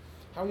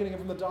 How are we going to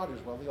give them the Dodgers?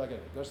 Well,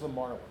 it goes to the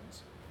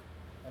Marlins.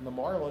 And the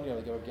Marlins, you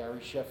know, they go with Gary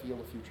Sheffield,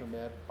 a future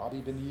Met,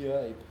 Bobby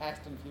Bonilla, a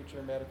past and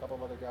future Met, a couple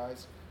of other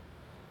guys.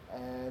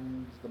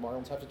 And the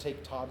Marlins have to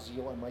take Todd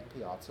Zeile and Mike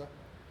Piazza.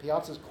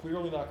 Piazza's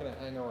clearly not going to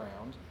hang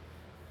around.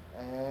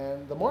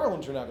 And the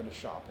Marlins are now going to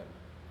shop him.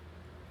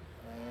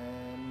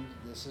 And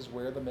this is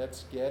where the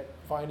Mets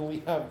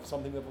finally have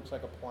something that looks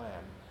like a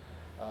plan.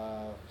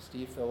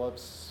 Steve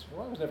Phillips,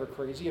 I was never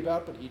crazy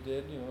about, but he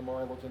did, you know, the more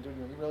I looked into it,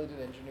 he really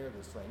did engineer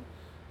this thing.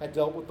 Had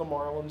dealt with the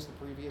Marlins the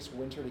previous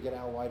winter to get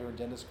Al Leiter and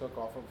Dennis Cook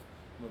off of,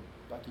 you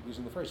know, I keep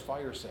using the phrase,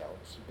 fire sale.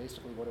 It's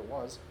basically what it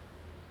was.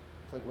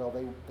 It's like, well,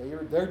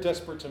 they're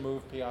desperate to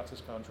move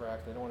Piazza's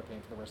contract. They don't want to pay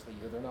him for the rest of the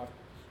year.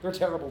 They're a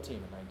terrible team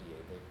in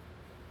 '98.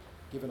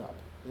 They've given up.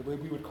 We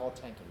would call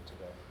tanking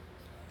today.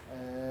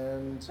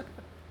 And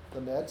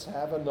the Mets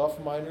have enough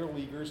minor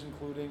leaguers,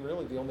 including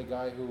really the only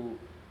guy who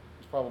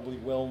was probably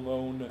well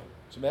known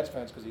to Mets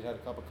fans because he'd had a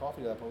cup of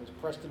coffee at that point, was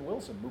Preston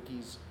Wilson,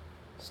 Mookie's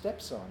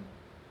stepson.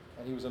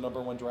 And he was a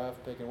 #1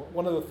 draft pick. And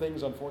one of the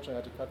things, unfortunately, I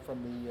had to cut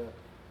from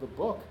the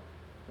book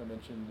I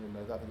mentioned, and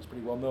I think it's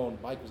pretty well known,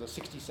 Mike was a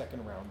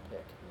 62nd round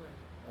pick.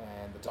 Right.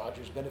 And the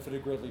Dodgers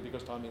benefited greatly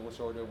because Tommy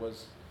Lasorda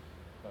was,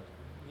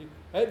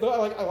 I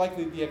like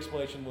the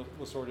explanation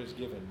Lasorda's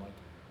given.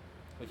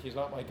 Like he's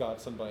not my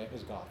godson, but I am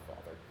his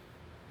godfather.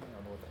 I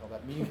don't know what the hell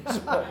that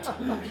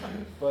means.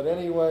 But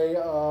anyway,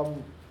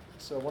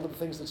 so one of the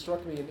things that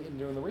struck me in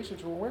doing the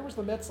research, well, where was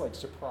the Mets'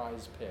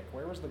 surprise pick?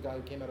 Where was the guy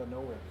who came out of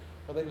nowhere?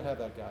 Well, they didn't have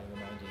that guy in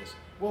the '90s.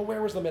 Well,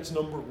 where was the Mets'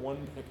 #1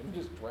 pick? And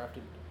he just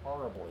drafted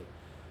horribly.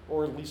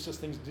 Or at least just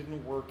things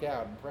didn't work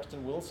out. And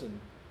Preston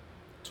Wilson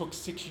took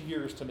 6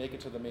 years to make it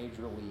to the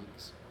major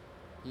leagues.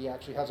 He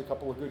actually has a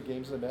couple of good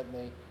games in the Met,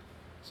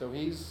 so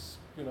he's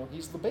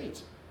the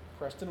bait.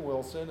 Preston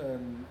Wilson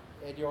and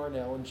Ed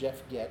Yarnell and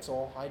Jeff Getz,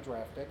 all high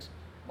draft picks.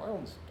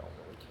 Marlins don't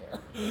really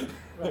care.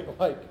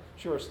 Right.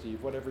 Sure,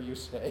 Steve, whatever you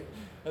say.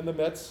 And the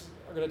Mets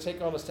are going to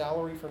take on a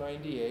salary for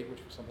 '98,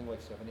 which was something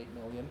like $7-8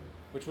 million,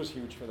 which was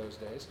huge for those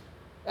days,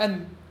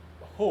 and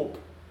hope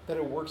that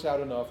it works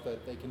out enough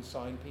that they can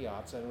sign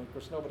Piazza. And of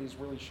course, nobody's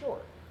really sure.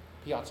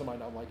 Piazza might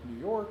not like New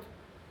York.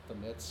 The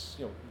Mets,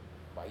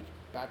 might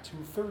bat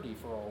 .230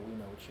 for all we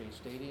know at Shea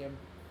Stadium.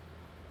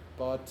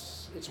 But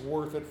it's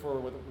worth it for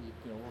what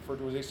we refer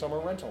to as a summer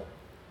rental.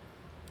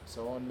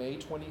 So on May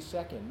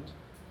 22nd,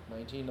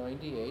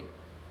 1998,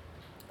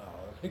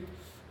 Like,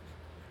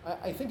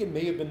 I think it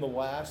may have been the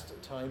last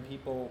time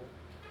people,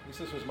 at least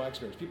this was my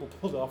experience, people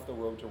pulled off the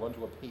road to run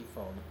to a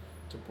payphone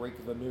to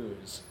break the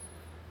news.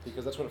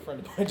 Because that's what a friend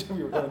of mine did.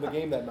 We were going to the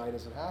game that night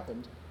as it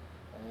happened.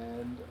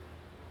 And,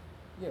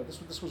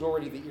 this was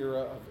already the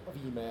era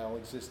of email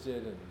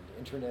existed and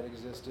internet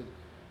existed.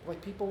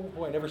 Like, people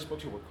who I never spoke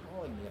to were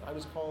calling me, and I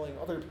was calling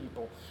other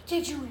people.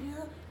 Did you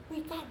hear?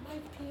 We got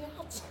Mike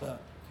Piazza.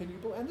 Can you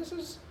believe? And this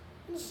is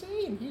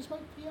insane. He's Mike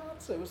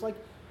Piazza. It was like,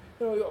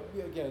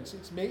 again,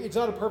 it's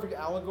not a perfect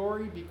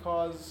allegory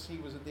because he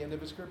was at the end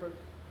of his career, but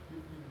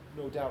you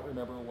no doubt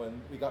remember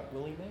when we got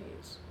Willie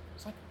Mays.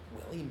 It's like,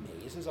 Willie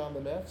Mays is on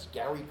the Mets.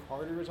 Gary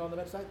Carter is on the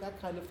Mets.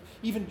 That kind of,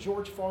 even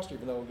George Foster,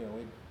 even though,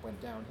 it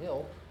went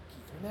downhill.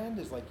 Keith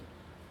Hernandez, like,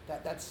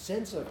 that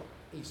sense of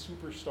a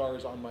superstar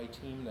is on my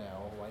team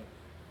now. I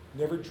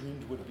never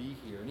dreamed would be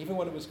here. And even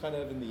when it was kind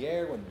of in the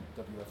air, when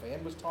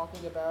WFAN was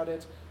talking about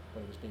it,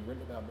 when it was being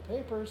written about in the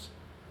papers,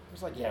 it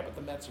was like, yeah, but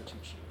the Mets are too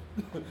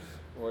cheap.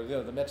 Or,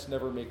 the Mets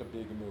never make a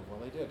big move.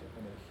 Well, they did,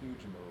 and a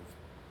huge move.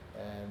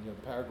 And, the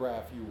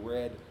paragraph you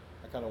read,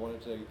 I kind of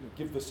wanted to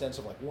give the sense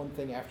of like one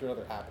thing after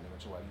another happening,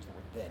 which is why I used the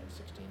word then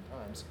 16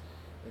 times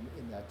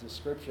in that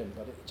description.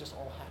 But it just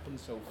all happened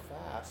so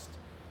fast.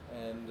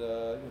 And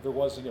there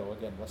was,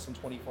 again, less than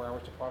 24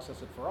 hours to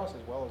process it for us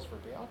as well as for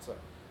Piazza.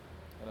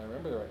 And I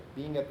remember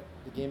being at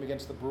the game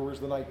against the Brewers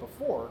the night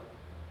before,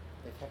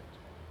 they kept,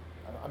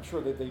 I'm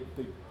sure that they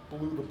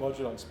blew the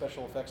budget on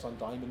special effects on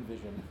Diamond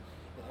Vision.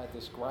 It had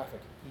this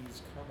graphic,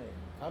 he's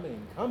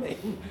coming,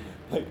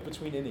 like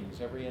between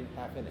innings, every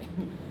half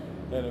inning.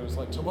 And it was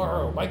like,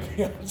 tomorrow, Mike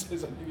Piazza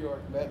is a New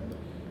York Met.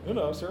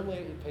 And, certainly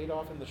it paid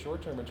off in the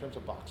short term in terms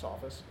of box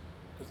office,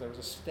 because there was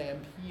a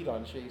stampede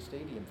on Shea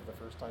Stadium for the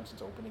first time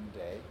since opening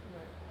day.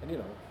 Right.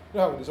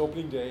 And, his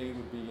opening day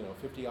would be,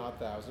 50-odd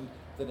thousand,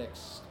 the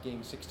next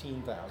game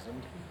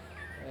 16,000.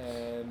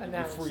 And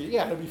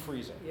it'd be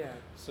freezing. Yeah.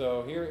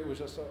 So here it was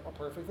just a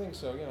perfect thing.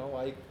 So,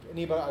 like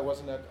anybody, I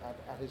wasn't at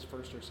his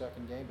first or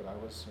second game, but I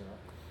was,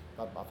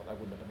 not that I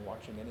wouldn't have been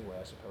watching anyway,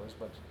 I suppose,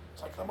 but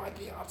it's like the Mike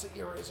Piazza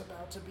era is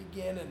about to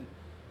begin, and,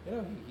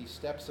 he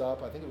steps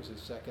up, I think it was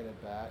his second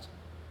at bat,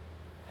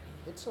 and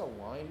he hits a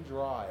line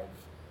drive,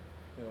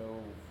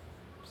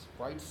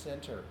 right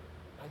center.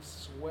 I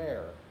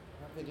swear,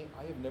 I'm thinking,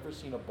 I have never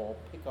seen a ball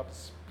pick up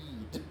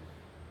speed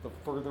the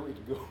further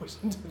it goes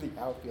into the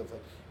outfield. It's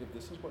like, if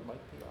this is what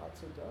Mike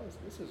Piazza does,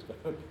 this is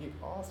going to be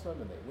awesome.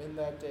 And they win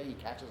that day. He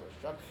catches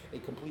a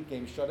complete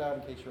game shutout,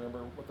 in case you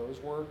remember what those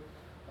were,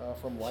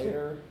 from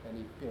Leiter.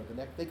 And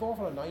they go off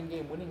on a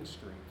 9-game winning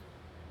streak.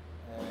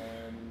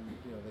 And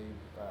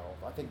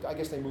I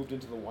guess they moved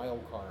into the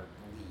wild card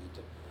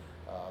lead.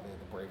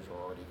 The Braves were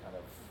already kind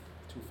of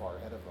too far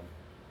ahead of them.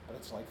 But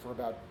it's like for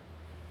about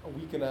a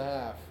week and a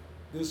half,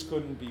 this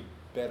couldn't be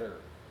better.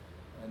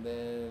 And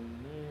then,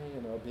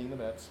 being the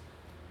Mets,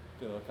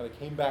 kind of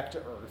came back to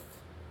earth.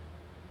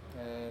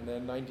 And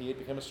then 98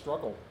 became a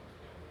struggle.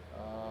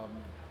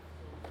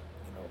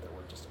 There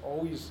were just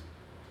always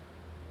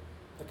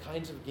the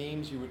kinds of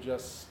games you would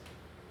just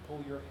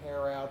pull your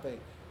hair out.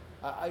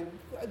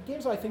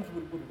 Games I think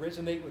would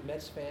resonate with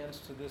Mets fans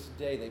to this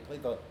day. They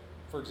played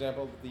for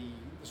example,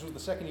 this was the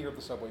second year of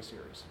the Subway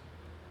Series.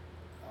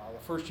 The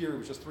first year it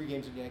was just 3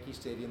 games at Yankee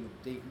Stadium.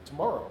 The day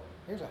tomorrow,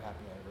 here's a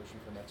happy anniversary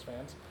for Mets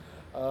fans.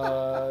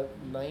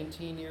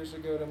 20 years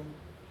ago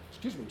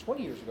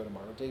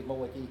tomorrow, Dave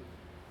Malicki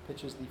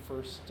pitches the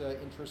first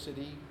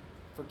intra-city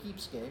for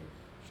keeps game,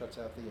 shuts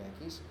out the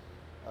Yankees.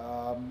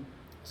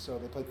 So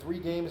they played 3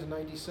 games in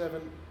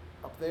 97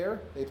 up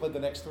there. They played the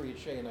next 3 at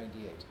Shea in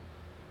 98.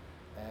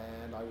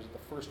 And I was at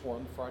the first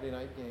one, Friday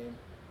night game,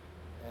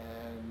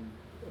 and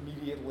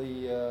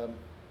immediately, it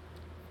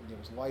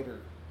was Leiter.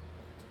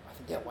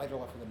 Leiter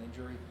left with an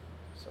injury.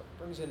 So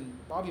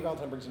Bobby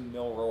Valentine brings in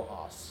Mel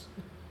Rojas,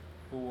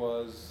 who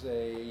was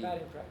a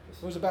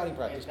batting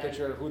practice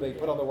pitcher who they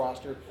put on the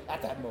roster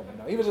at that moment.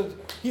 Now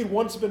he had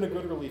once been a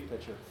good relief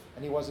pitcher,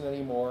 and he wasn't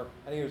anymore.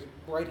 And he was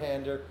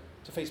right-hander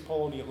to face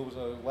Paul O'Neill, who was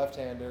a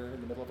left-hander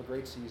in the middle of a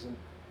great season.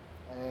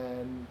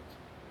 And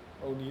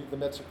the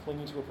Mets are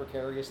clinging to a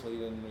precarious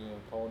lead, and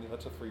Paul O'Neill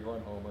hits a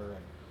 3-run homer,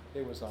 and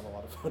it was not a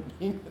lot of fun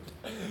being at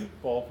the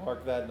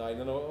ballpark that night.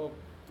 And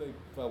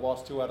they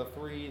lost 2 out of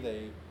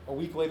 3. A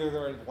week later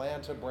they're in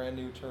Atlanta, brand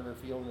new Turner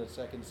Field in its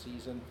second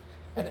season.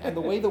 And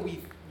the way that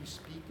we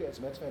speak as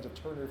Mets fans of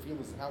Turner Field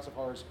as the House of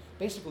Horrors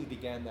basically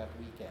began that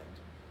weekend,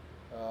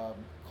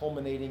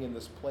 culminating in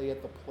this play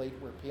at the plate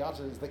where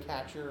Piazza is the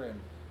catcher and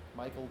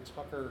Michael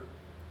Tucker,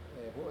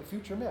 a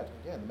future Met.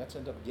 Again, the Mets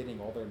end up getting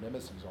all their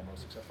nemesis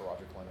almost, except for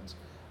Roger Clemens.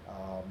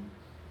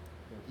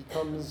 He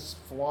comes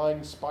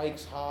flying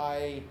spikes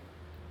high.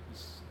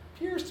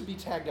 He appears to be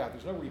tagged out.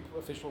 There's no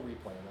official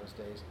replay in those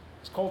days.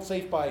 He's called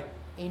safe by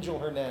Angel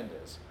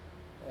Hernandez,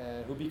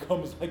 who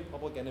becomes like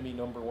public enemy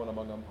 #1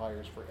 among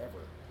umpires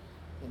forever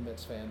in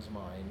Mets fans'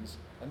 minds.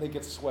 And they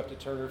get swept at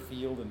Turner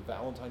Field, and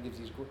Valentine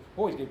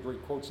always gave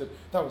great quotes. Said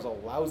that was a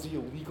lousy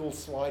illegal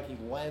slide. He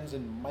lands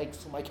in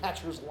my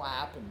catcher's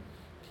lap, and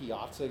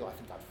Piazza, I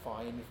think, got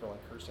fined for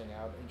like cursing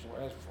out Angel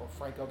Hernandez.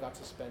 Franco got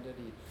suspended.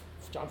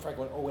 John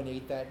Franco went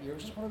 0-8 that year. It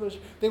was just one of those.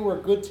 They were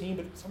a good team,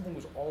 but something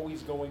was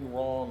always going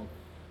wrong.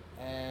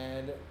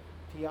 And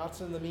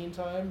Piazza, in the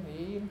meantime,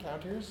 he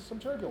encounters some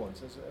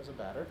turbulence as a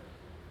batter.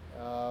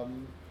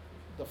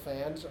 The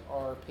fans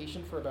are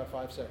patient for about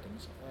 5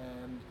 seconds,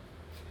 and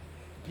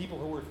people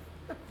who were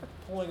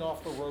pulling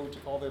off the road to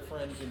call their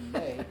friends in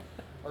May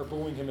are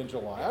booing him in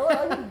July.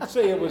 I wouldn't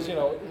say it was,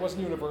 it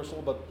wasn't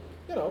universal, but,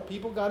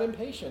 people got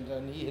impatient,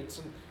 and he hit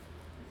some.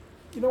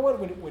 You know what?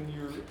 When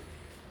you're,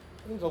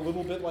 I think it's a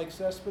little bit like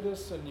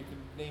Cespedes, and you can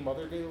name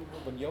other guys.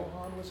 When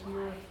Johan was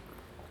here,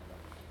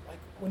 like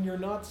when you're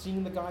not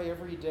seeing the guy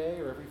every day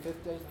or every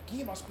 5th day, it's like,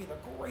 he must be the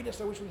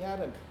greatest. I wish we had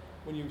him.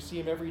 When you see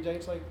him every day,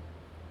 it's like,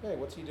 hey,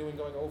 what's he doing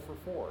going 0 for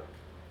 4?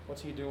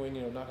 What's he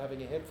doing, not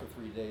having a hit for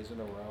 3 days in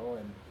a row?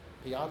 And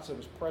Piazza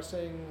was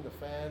pressing the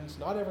fans.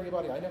 Not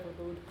everybody. I never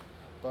booed,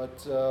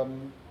 but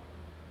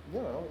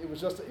it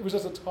was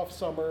just a tough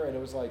summer, and it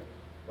was like,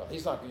 well,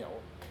 he's not,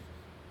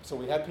 So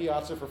we had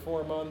Piazza for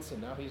 4 months,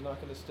 and now he's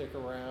not going to stick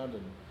around.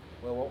 And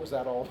well, what was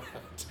that all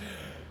about?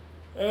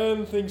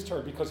 And things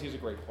turned because he's a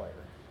great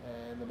player,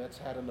 and the Mets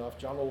had enough.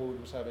 John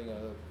Elwood was having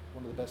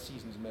one of the best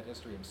seasons in Met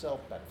history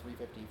himself, batting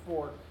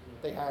 .354.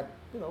 They had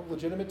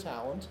legitimate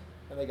talent,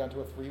 and they got into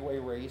a 3-way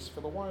race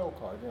for the wild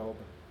card. The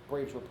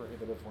Braves were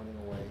prohibitive running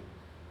away,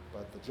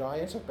 but the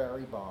Giants of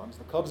Barry Bonds,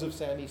 the Cubs of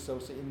Sammy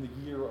Sosa in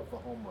the year of the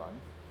home run,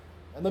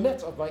 and the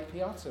Mets of Mike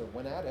Piazza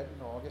went at it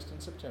in August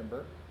and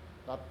September,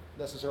 not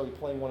necessarily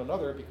playing one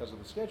another because of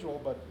the schedule,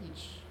 but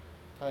each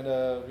kind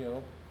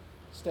of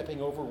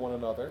stepping over one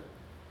another.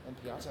 And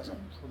Piazza has a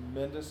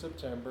tremendous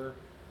September.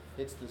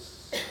 Hits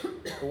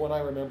the one I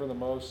remember the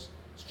most,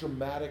 this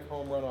dramatic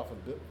home run off of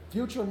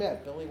future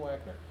Met Billy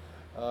Wagner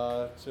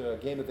to a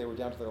game that they were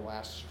down to their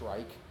last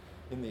strike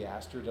in the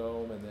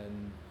Astrodome, and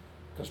then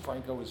because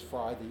Franco was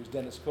fried, they used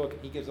Dennis Cook,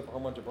 and he gives up a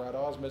home run to Brad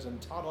Osmus, and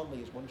Todd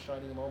Hundley is one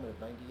shining moment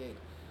at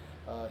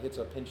 98. Hits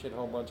a pinch hit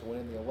home run to win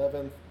in the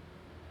 11th.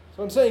 So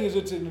what I'm saying is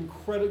it's an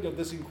incredible,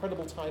 this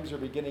incredible times are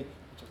beginning.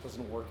 It just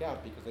doesn't work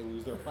out because they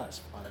lose their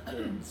last 5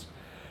 games.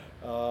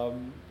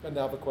 And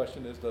now the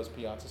question is, does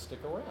Piazza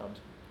stick around?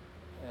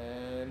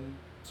 And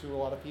to a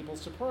lot of people's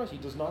surprise, he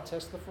does not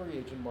test the free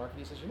agent market.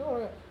 He says,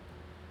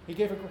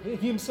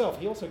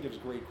 he also gives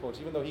great quotes,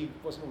 even though he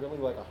wasn't really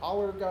like a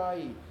holler guy.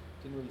 He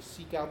didn't really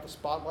seek out the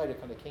spotlight. It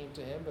kind of came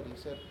to him, but he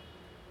said,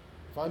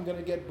 if I'm going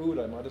to get booed,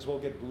 I might as well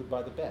get booed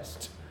by the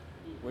best,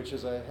 which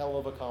is a hell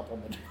of a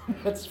compliment to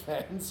Mets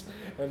fans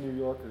and New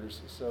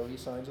Yorkers. So he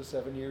signs a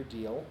 7-year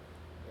deal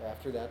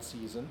after that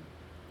season.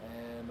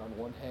 And on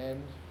one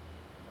hand,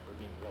 I remember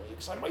being really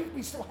excited.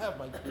 We still have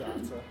Mike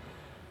Piazza.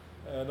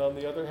 And on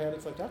the other hand,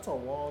 it's like, that's a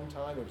long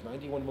time. It was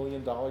 $91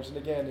 million. And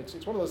again, it's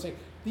one of those things.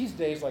 These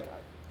days, like,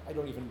 I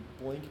don't even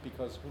blink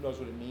because who knows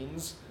what it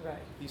means, right,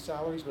 these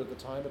salaries. But at the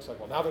time, it's like,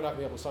 well, now they're not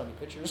going to be able to sign me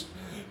pitchers.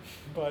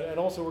 And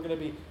also we're going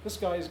to be, this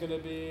guy is going to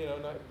be,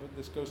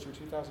 this goes through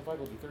 2005,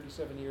 he'll be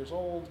 37 years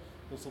old.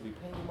 They'll still be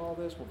paying him all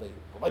this. Will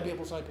I be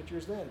able to sign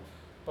pitchers then?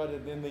 But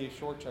in the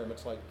short term,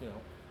 it's like,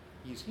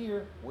 he's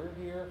here, we're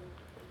here.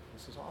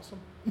 This is awesome.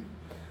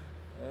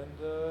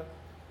 And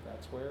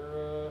that's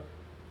where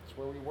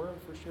we were the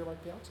first year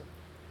like Piazza.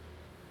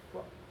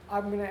 Well,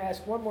 I'm going to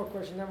ask one more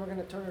question, then we're going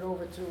to turn it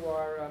over to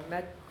our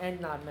Met and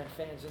non-Met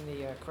fans in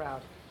the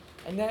crowd.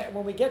 And then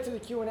when we get to the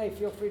Q&A,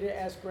 feel free to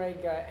ask Greg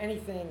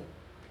anything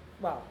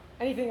about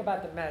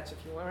the Mets if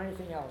you want, or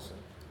anything else.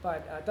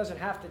 But it doesn't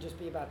have to just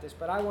be about this.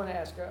 But I want to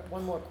ask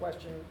one more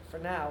question for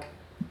now.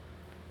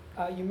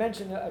 You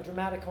mentioned a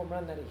dramatic home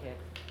run that he hit,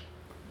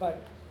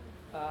 but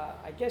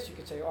I guess you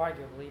could say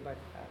arguably, but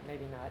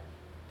maybe not,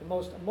 the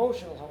most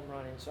emotional home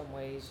run in some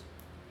ways,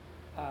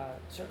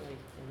 certainly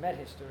in Met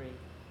history,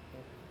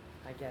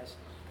 I guess,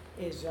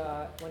 is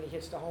when he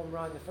hits the home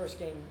run, the first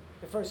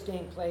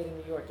game played in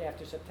New York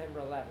after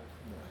September 11th.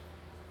 Yeah.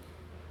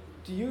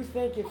 Do you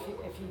think if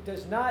he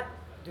does not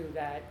do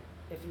that,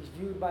 if he's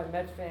viewed by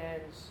Met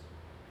fans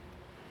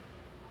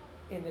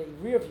in the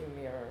rearview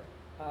mirror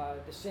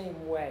the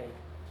same way,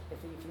 if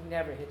he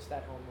never hits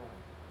that home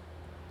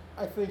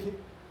run? I think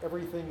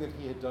everything that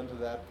he had done to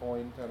that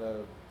point kind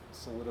of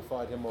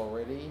solidified him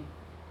already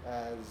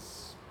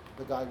as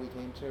the guy we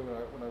came to.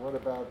 When I wrote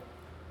about,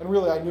 and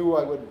really I knew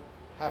I would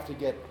have to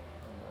get,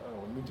 I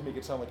don't mean to make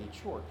it sound like a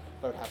chore,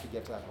 but I would have to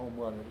get to that home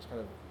run. It was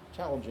kind of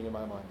challenging in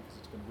my mind because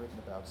it's been written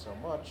about so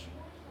much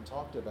and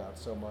talked about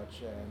so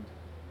much, and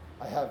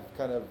I have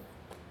kind of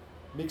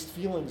mixed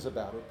feelings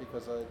about it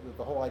because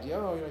the whole idea,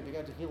 he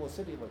began to heal a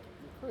city, like,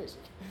 you're crazy.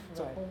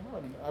 It's right. a home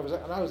run. I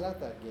was at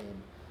that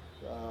game,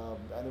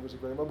 and it was a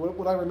great moment.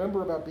 What I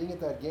remember about being at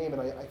that game,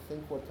 and I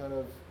think what kind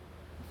of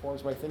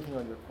informs my thinking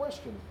on your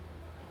question,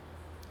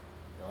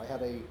 I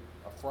had a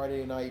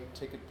Friday night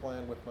ticket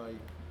plan with my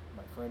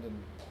friend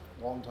and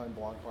longtime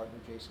blog partner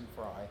Jason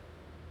Fry,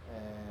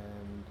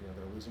 and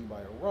they're losing by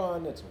a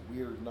run. It's a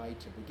weird night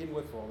to begin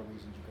with for all the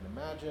reasons you can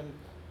imagine,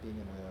 being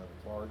in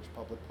a large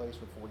public place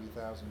with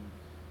 40,000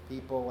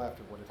 people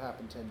after what had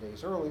happened 10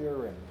 days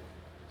earlier, and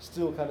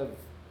still kind of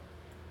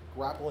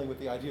grappling with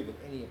the idea that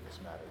any of this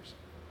matters.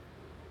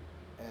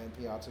 And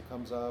Piazza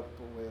comes up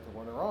with a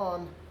runner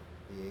on,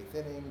 the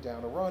 8th inning,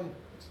 down a run,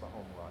 it's the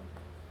home run.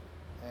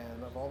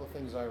 And of all the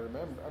things I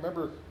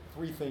remember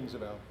 3 things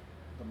about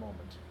the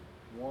moment.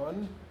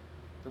 One,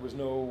 there was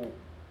no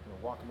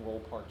rock and roll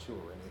part 2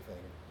 or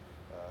anything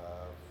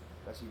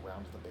as he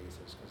rounds the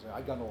bases. Because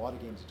I'd gone to a lot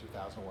of games in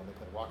 2001. They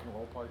played rock and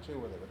roll part 2,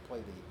 where they would play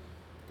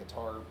the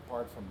guitar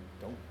part from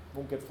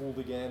Won't Get Fooled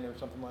Again or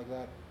something like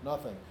that.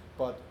 Nothing.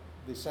 But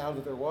the sound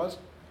that there was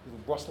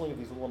the rustling of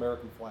these little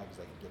American flags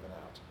they had given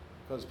out.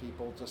 Because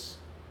people just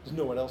didn't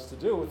know what else to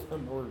do with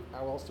them or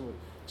how else to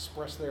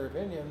express their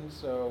opinions.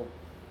 So,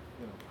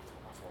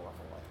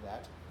 ruffle like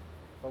that.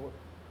 But what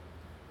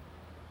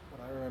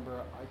I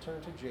remember, I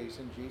turned to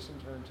Jason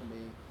turned to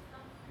me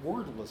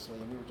wordlessly,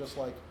 and we were just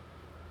like,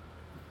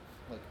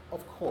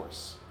 of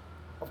course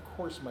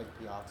Mike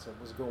Piazza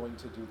was going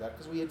to do that,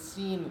 because we had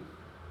seen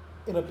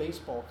in a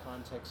baseball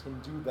context him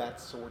do that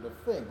sort of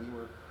thing. We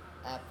were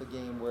at the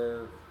game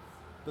where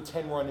the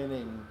 10-run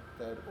inning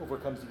that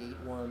overcomes the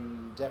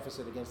 8-1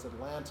 deficit against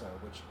Atlanta,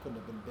 which couldn't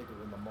have been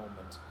bigger in the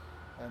moment,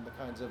 and the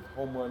kinds of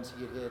home runs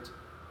he had hit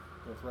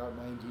throughout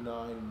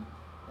 '99,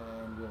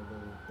 and the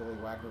Billy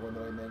Wagner one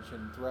that I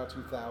mentioned, throughout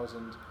 2000,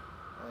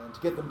 and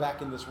to get them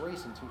back in this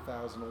race in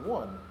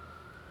 2001.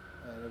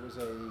 And it was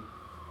a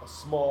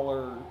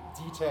smaller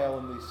detail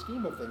in the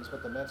scheme of things,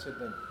 but the Mets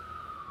were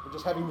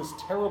just having this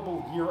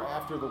terrible year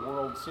after the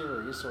World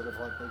Series, sort of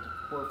like they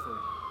were for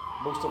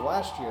most of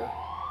last year,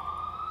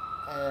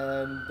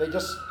 and they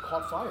just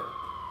caught fire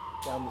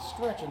down the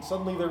stretch, and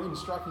suddenly they're in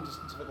striking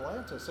distance of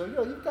Atlanta. So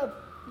you've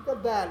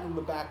got that in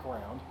the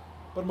background,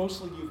 but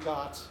mostly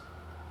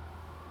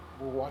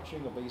we're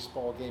watching a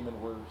baseball game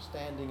and we're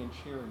standing and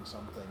cheering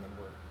something and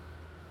we're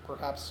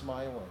perhaps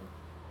smiling,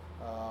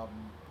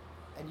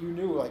 and you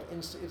knew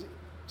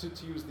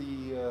to use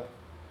the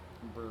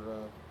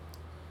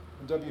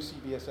when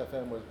WCBS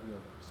FM was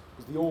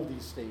the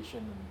oldies station,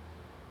 and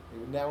they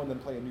would now and then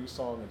play a new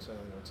song and say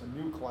it's a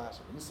new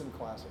classic, instant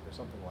classic, or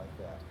something like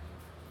that.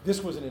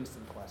 This was an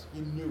instant classic.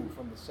 You knew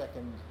from the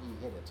second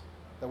he hit it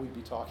that we'd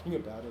be talking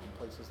about it in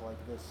places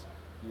like this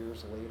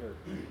years later.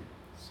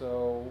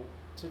 So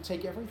to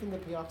take everything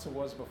that Piazza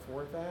was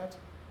before that,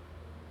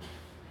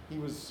 he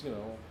was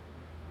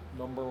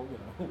number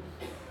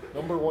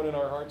one in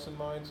our hearts and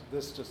minds.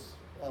 This just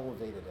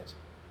elevated it,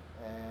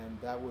 and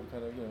that would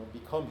kind of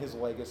become his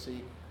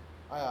legacy.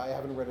 I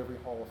haven't read every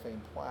Hall of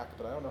Fame plaque,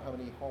 but I don't know how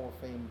many Hall of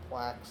Fame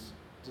plaques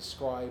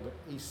describe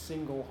a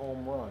single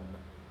home run.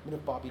 I mean,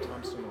 if Bobby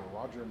Thompson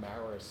or Roger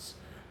Maris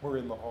were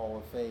in the Hall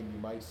of Fame, you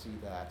might see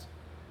that.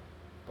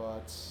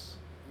 But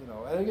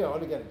and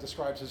again, it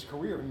describes his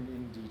career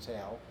in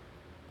detail.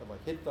 But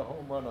hit the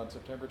home run on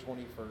September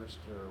 21st,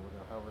 or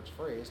however it's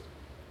phrased.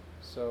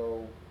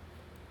 So,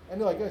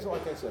 and like I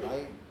said,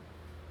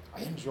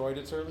 I enjoyed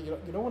it certainly.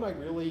 When I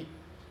really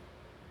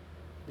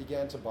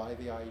began to buy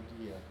the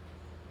idea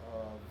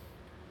of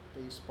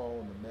baseball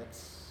and the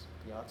Mets,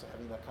 Piazza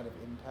having that kind of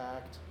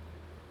impact,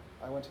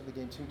 I went to the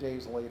game 2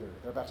 days later.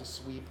 They're about to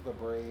sweep the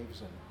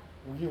Braves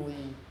and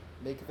really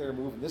make their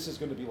move. And this is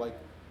going to be like,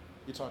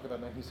 you talk about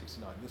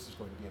 1969, this is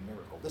going to be a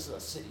miracle. This is a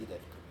city that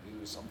could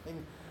use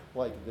something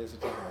like this.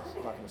 It's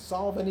not going to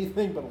solve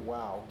anything, but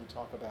wow, you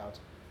talk about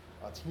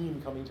a team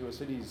coming to a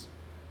city's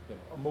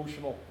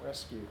emotional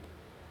rescue.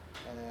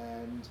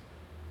 And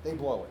they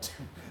blow it.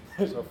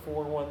 There's a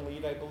 4-1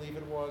 lead, I believe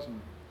it was, and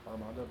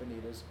Armando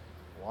Benitez.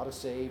 A lot of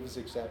saves,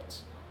 except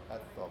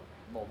at the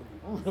moment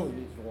he really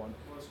needed one.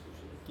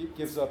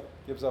 Gives up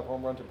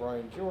home run to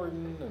Brian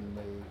Jordan, and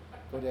they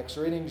go to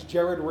extra innings.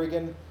 Jared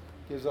Riggin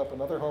gives up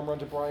another home run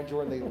to Brian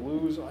Jordan. They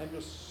lose. I'm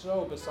just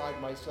so beside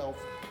myself.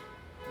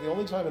 The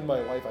only time in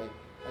my life I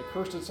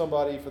cursed at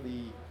somebody for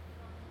the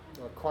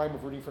crime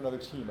of rooting for another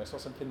team. I saw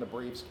some kid in a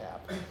Braves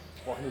cap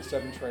walking the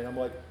 7 train. I'm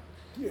like,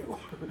 you.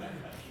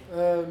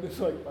 And it's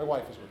like, my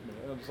wife is with me.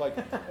 And it's like,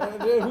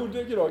 who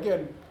did,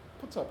 again,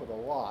 puts up with a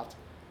lot.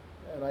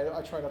 And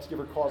I try not to give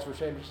her cause for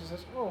shame, but she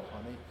says, oh,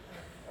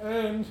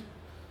 honey.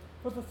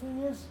 But the thing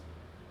is,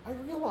 I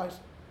realize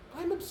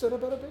I'm upset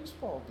about a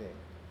baseball game.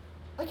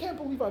 I can't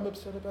believe I'm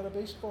upset about a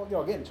baseball game.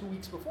 Again, 2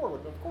 weeks before,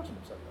 of course I'm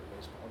upset about a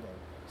baseball game.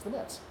 It's the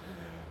Mets.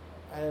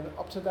 And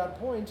up to that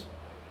point,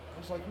 I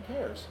was like, who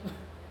cares?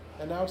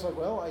 And now it's like,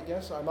 well, I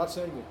guess I'm not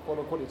saying that, quote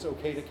unquote, it's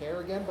okay to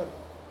care again, but,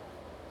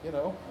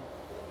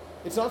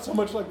 it's not so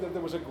much like that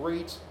there was a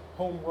great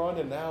home run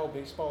and now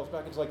baseball is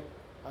back. It's like,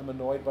 I'm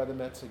annoyed by the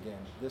Mets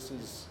again. This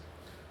is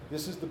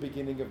the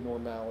beginning of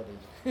normality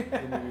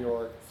in New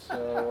York.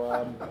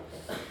 So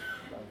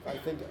I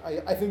think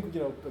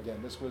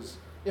again, this was,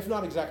 if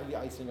not exactly the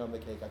icing on the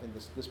cake, I think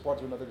this brought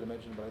to another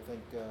dimension. But I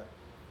think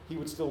he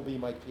would still be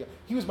Mike Piazza.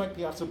 He was Mike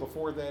Piazza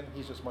before then.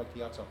 He's just Mike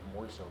Piazza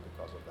more so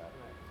because of that.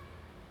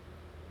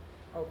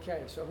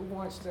 Okay, so who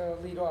wants to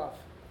lead off?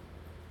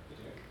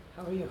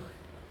 How are you?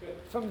 Good.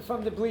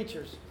 From the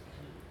bleachers.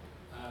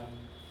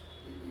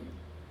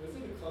 Was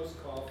it a close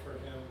call for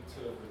him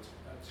to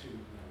retire, to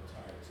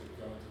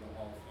go into the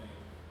Hall of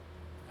Fame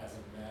as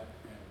a Met?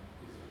 And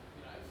is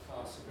it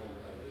possible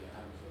that he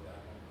hadn't hit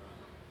that home run?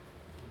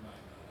 He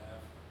might not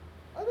have.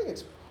 I think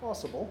it's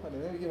possible. I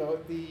mean,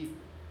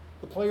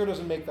 the player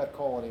doesn't make that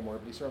call anymore,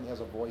 but he certainly has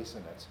a voice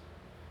in it.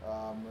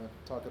 I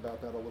talk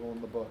about that a little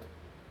in the book,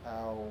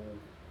 how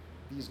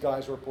these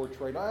guys were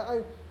portrayed.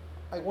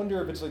 I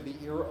wonder if it's like the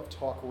era of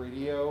talk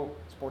radio,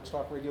 sports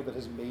talk radio, that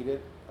has made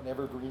it an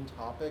evergreen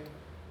topic.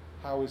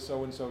 How is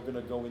so-and-so going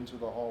to go into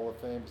the Hall of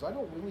Fame? Because I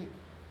don't really...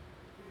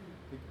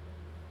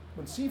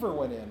 When Seaver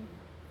went in,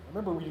 I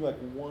remember reading like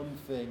one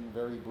thing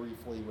very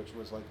briefly, which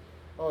was like,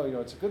 oh,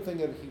 it's a good thing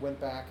that he went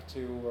back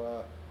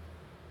to...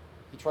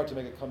 he tried to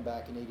make a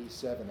comeback in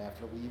 '87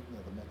 after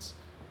the Mets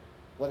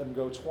let him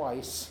go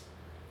twice,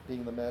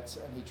 being the Mets,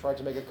 and he tried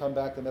to make a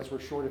comeback. The Mets were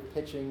short of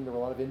pitching. There were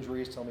a lot of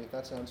injuries. Tell me if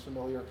that sounds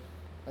familiar.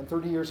 And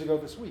 30 years ago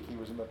this week, he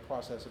was in the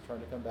process of trying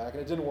to come back,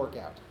 and it didn't work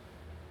out.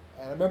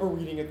 And I remember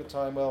reading at the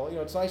time, well,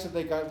 it's nice that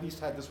they at least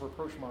had this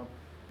rapprochement,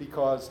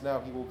 because now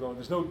he will go, and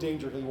there's no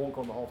danger that he won't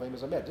go in the Hall of Fame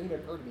as a Met. It didn't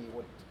even occur to me he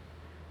wouldn't.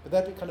 But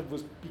that kind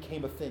of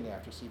became a thing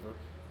after Seaver.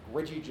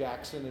 Reggie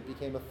Jackson, it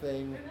became a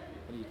thing,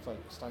 and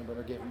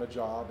Steinbrenner gave him a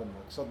job, and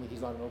suddenly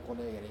he's not an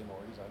Oakland A anymore.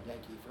 He's a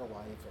Yankee for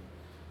life, and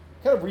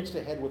kind of reached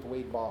ahead with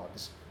Wade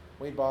Boggs.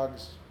 Wade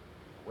Boggs,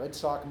 Red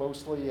Sox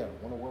mostly,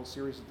 won a World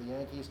Series with the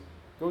Yankees,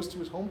 goes to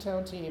his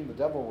hometown team, the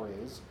Devil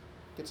Rays,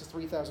 gets his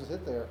 3,000th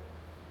hit there,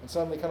 and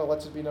suddenly kind of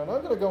lets it be known,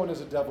 I'm going to go in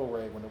as a Devil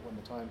Ray when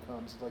the time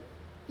comes. It's like,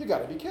 you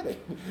got to be kidding.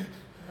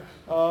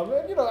 And,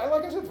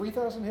 like I said,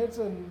 3,000 hits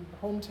in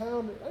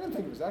hometown, I didn't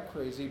think it was that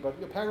crazy, but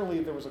apparently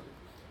it's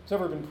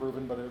never been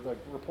proven, but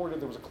reported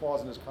there was a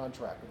clause in his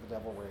contract with the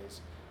Devil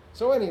Rays.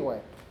 So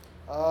anyway,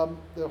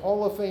 the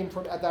Hall of Fame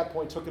at that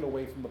point took it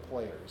away from the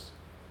players.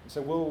 And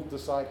said, we'll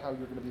decide how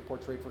you're going to be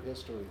portrayed for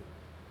history.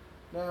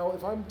 Now,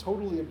 if I'm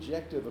totally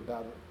objective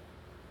about it,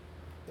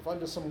 if I'm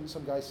just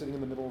some guy sitting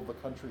in the middle of the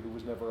country who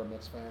was never a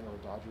Mets fan or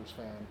a Dodgers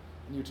fan,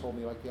 and you told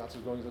me like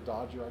Piazza's going as a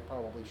Dodger, I'd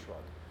probably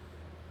shrug.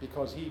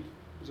 Because he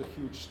was a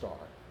huge star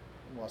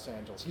in Los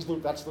Angeles.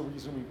 That's the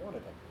reason we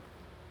wanted him.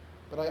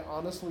 But I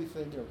honestly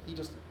think he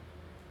just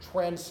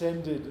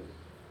transcended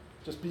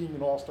just being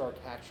an all-star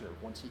catcher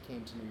once he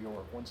came to New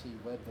York, once he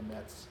led the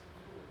Mets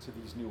to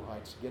these new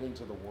heights, getting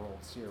to the World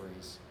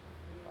Series.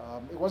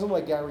 It wasn't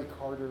like Gary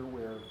Carter,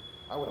 where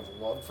I would have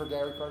loved for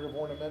Gary Carter to have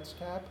worn a Mets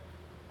cap,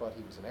 but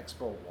he was an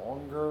Expo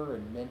longer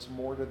and meant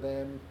more to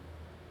them.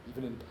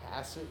 Even in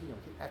passing,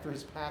 after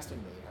his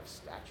passing, they have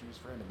statues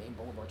for him and name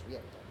boulevards. We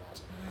haven't done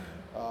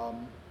that.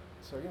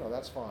 So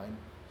that's fine.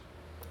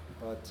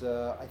 But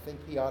I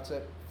think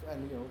Piazza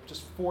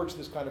just forged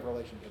this kind of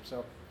relationship.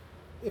 So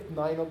if the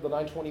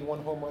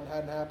 921 home run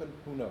hadn't happened,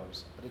 who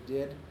knows? But it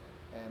did,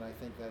 and I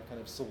think that kind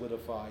of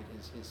solidified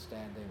his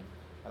standing.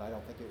 And I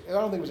don't think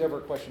it was ever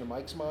a question of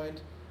Mike's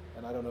mind,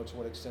 and I don't know to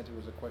what extent it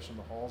was a question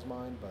of the Hall's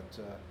mind. But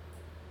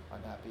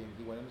I'm happy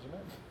he went in as a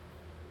Met.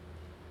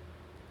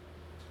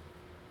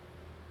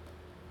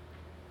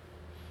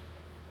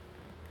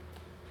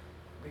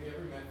 I think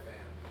every Met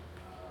fan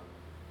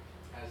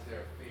has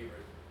their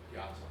favorite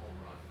Piazza home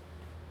run.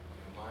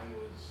 Mine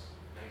was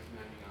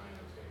 1999. I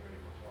was getting ready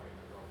for a party at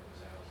my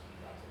girlfriend's house, and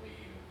about to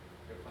leave, and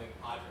they're playing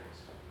Padres.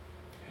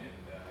 And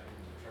I think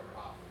it was a Trevor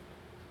Hoffman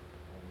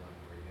home run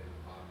where he hit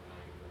the bottom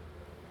nine or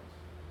whatever it was.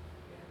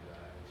 And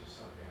it's just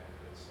something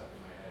that's stuck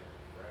in my head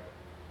forever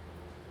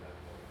to that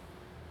point.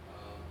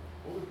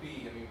 What would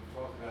be, we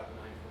talked about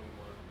the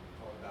 921, we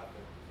talked about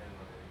the 10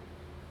 run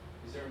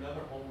inning. Is there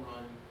another home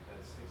run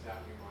that sticks out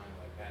in your mind,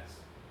 like that's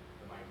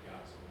the Mike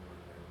Piazza home run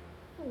that I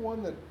remember?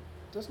 One that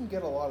doesn't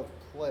get a lot of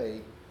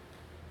play,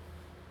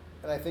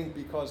 and I think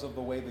because of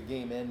the way the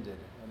game ended,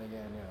 and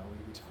again,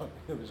 we talk,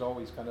 there's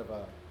always kind of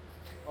a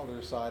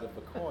other side of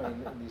the coin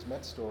in these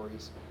Met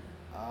stories.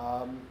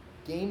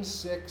 Game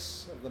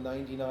 6 of the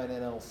 '99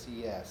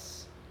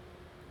 NLCS.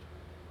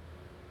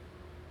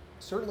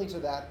 Certainly to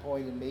that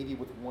point, and maybe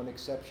with one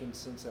exception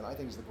since then, I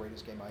think it's the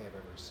greatest game I have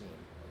ever seen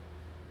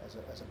as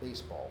a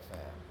baseball fan.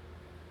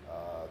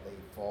 They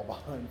fall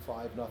behind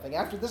 5-0.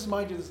 After this,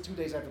 mind you, this is 2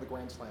 days after the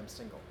Grand Slam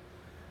single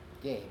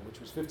game, which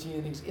was 15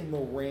 innings in the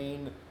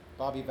rain.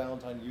 Bobby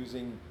Valentine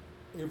using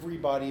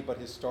everybody but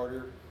his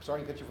starting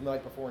pitcher from the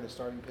night before and his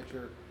starting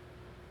pitcher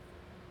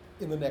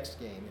in the next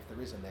game, if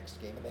there is a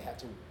next game, and they had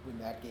to win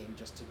that game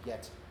just to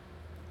get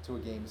to a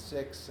Game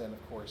 6, and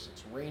of course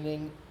it's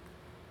raining.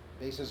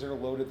 Bases are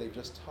loaded. They've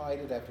just tied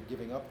it after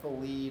giving up the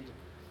lead,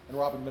 and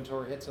Robin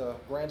Ventura hits a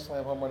Grand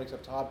Slam home run,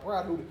 except Todd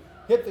Pratt, who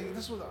hit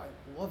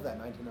I love that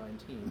 99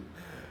 team,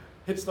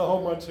 hits the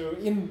home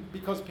run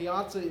because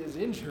Piazza is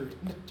injured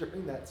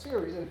during that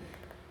series, and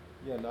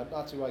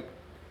not to I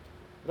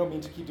don't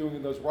mean to keep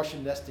doing those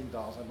Russian nesting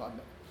dolls.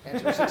 I'm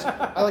answering six.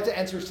 I like to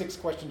answer 6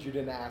 questions you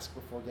didn't ask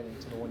before getting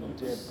to the one you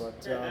did,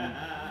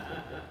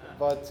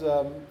 but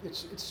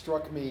it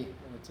struck me,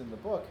 and it's in the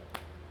book.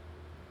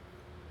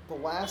 The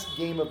last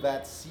game of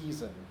that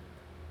season,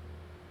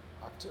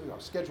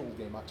 scheduled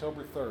game,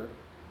 October 3rd,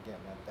 again,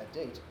 that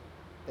date,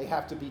 they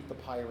have to beat the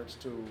Pirates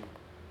to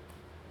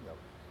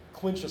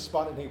clinch a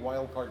spot in a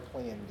wild card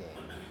play-in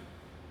game.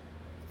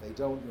 If they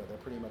don't, they're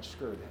pretty much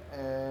screwed.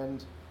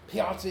 And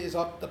Piazza is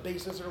up, the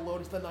bases are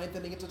loaded, it's the 9th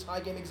inning, it's a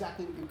tie game,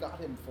 exactly what you got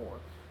him for.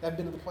 They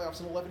haven't been to the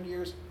playoffs in 11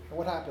 years, and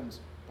what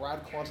happens?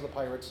 Brad Clons of the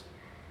Pirates,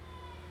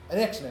 an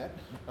ex-Met,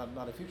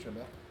 not a future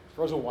Met,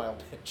 throws a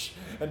wild pitch,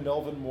 and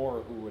Melvin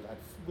Moore, who had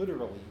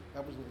literally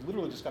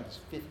just got his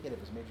 5th hit of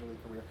his major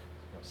league career,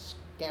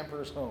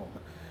 scampers home.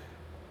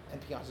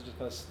 And Piazza just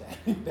kind of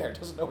standing there,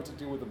 doesn't know what to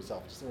do with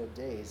himself, just in a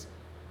daze.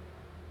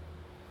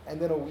 And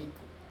then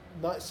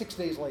 6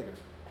 days later,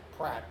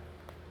 Pratt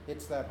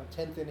hits that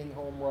 10th inning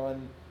home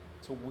run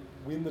to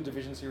win the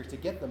division series, to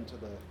get them to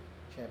the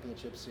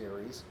championship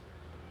series.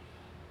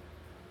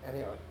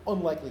 And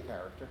unlikely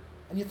character.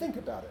 And you think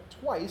about it,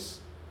 twice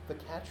the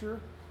catcher,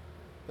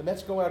 the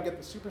Mets go out and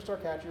get the superstar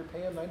catcher,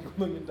 pay him $91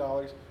 million.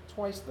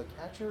 Twice the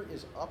catcher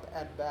is up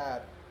at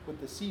bat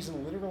with the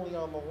season literally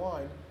on the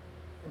line.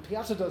 And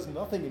Piazza does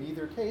nothing in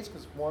either case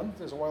because, one,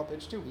 there's a wild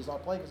pitch, two, he's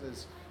not playing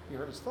because he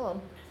hurt his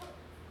thumb.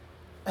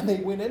 And they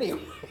win anyway.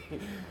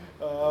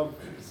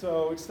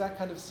 So it's that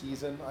kind of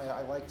season.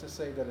 I like to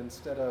say that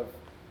instead of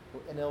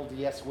an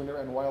LDS winner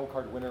and wild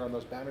card winner on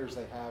those banners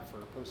they have for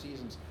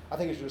postseasons, I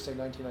think it should just say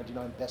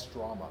 1999 best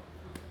drama,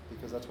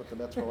 because that's what the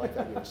Mets were like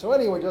that year. So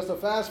anyway, just a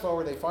fast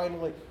forward,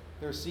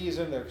 their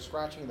season, they're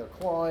scratching, they're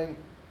clawing,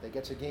 they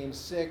get to game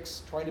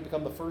 6, trying to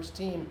become the first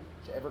team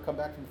to ever come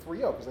back from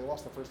 3-0, because they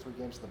lost the first 3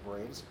 games to the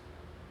Braves.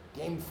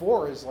 Game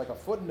 4 is like a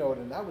footnote,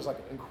 and that was like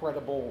an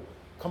incredible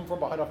come from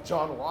behind off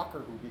John Rocker,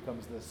 who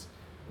becomes this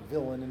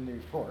villain in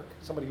New York,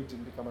 somebody who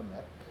didn't become a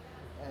Met.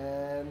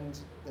 And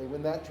they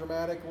win that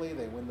dramatically.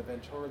 They win the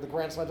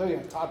Grand Slam. Oh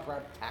yeah, Todd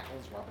Pratt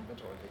tackles Robin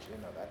Ventura, in case you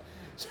didn't know that.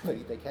 So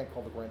they can't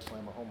call the Grand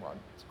Slam a home run.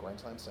 It's a Grand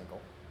Slam single.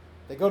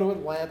 They go to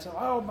Atlanta.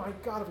 Oh my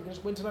God, if we can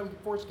just win tonight, we can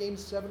force game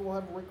 7. We'll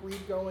have Rick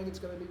Reed going. It's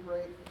going to be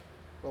great.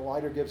 Well,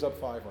 Leiter gives up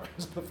 5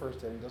 runs in the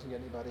first inning. Doesn't get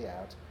anybody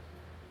out.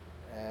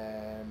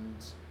 And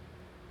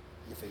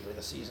you figure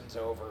the season's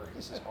over.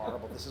 This is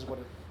horrible. This is what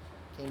it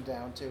came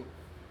down to.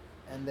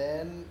 And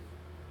then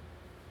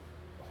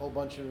a whole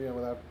bunch of,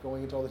 without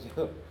going into all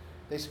the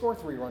they score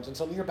 3 runs, and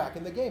suddenly you're back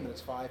in the game, and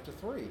it's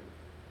 5-3.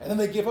 And then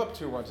they give up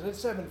 2 runs, and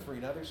it's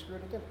 7-3. Now they're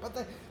screwed again. But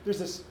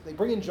they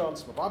bring in John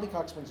Smoltz. Bobby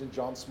Cox brings in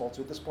John Smoltz,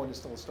 who at this point is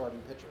still a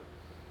starting pitcher.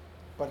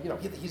 But,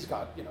 he's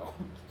got, he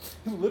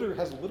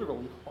has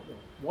literally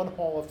one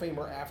Hall of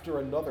Famer after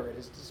another at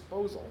his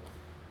disposal.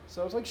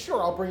 So it's like,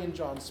 sure, I'll bring in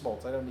John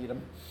Smoltz. I don't need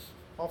him.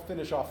 I'll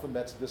finish off the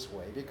Mets this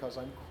way because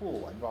I'm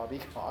cool. I'm Bobby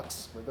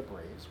Cox. We're the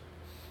Braves.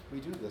 We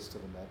do this to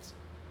the Mets.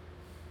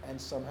 And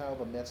somehow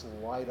the Mets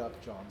light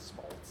up John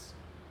Smoltz.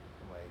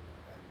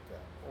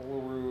 And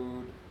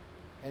Olerud,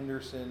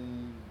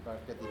 Henderson, I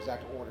forget the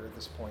exact order at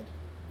this point.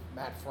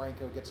 Matt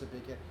Franco gets a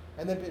big hit.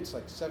 And then it's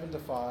like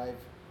 7-5.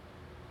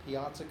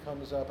 Piazza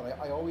comes up, and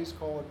I always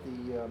call it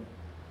you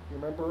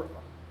remember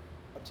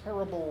a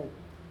terrible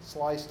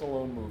Sly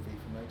Stallone movie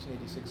from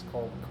 1986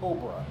 called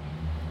Cobra,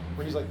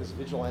 where he's like this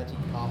vigilante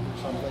cop or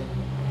something.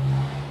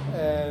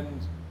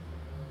 And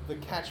the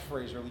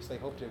catchphrase, or at least they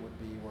hoped it would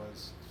be,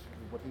 was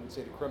what he would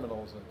say to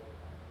criminals, and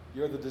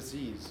you're the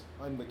disease,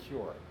 I'm the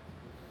cure.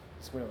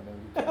 It's really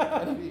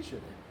no, you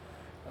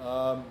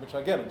shouldn't. Which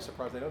again, I'm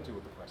surprised they don't do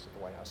with the press at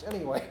the White House.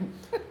 Anyway,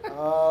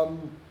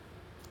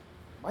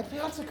 Mike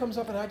Piazza comes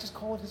up, and I just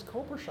call it his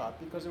Cobra shot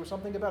because there was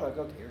something about it. I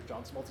go, okay, here's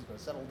John Smoltz, he's going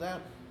to settle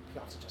down.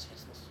 Piazza just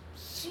hits this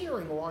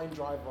searing line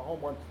drive of a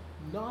home run,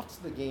 knots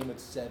the game at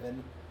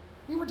 7.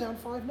 We were down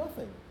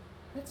 5-0.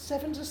 It's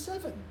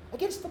 7-7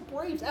 against the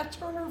Braves at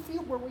Turner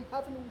Field, where we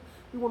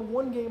won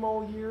 1 game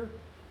all year.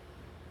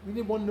 We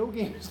did won no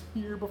games the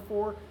year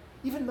before.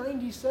 Even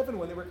 97,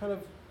 when they were kind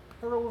of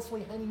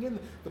perilously hanging in,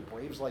 the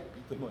Braves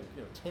beat them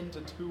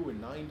 10-2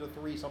 and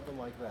 9-3, something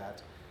like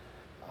that.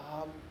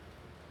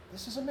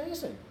 This is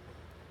amazing.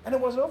 And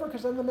it wasn't over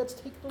because then the Mets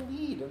take the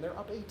lead and they're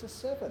up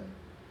 8-7.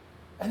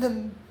 And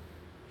then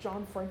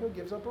John Franco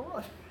gives up a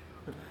run.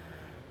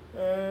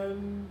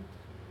 And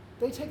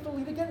they take the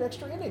lead again,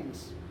 extra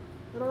innings.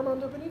 And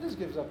Armando Benitez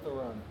gives up the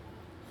run.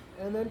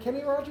 And then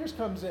Kenny Rogers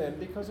comes in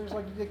because there's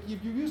you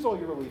used all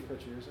your relief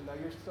pitchers and now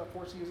you're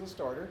forced to use a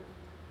starter.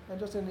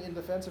 And just in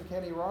defense of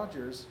Kenny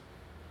Rogers,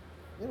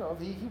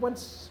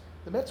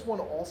 the Mets won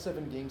all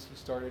 7 games he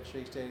started at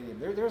Shea Stadium.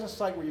 There's a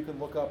site where you can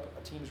look up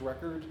a team's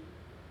record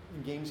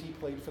in games he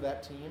played for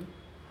that team,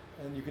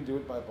 and you can do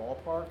it by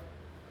ballpark.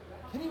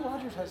 Kenny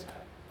Rogers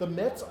the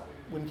Mets,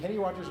 when Kenny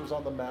Rogers was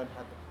on the mound,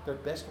 had their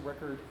best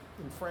record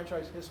in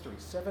franchise history,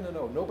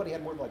 7-0. Nobody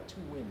had more than 2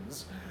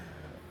 wins.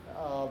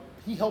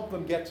 He helped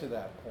them get to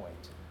that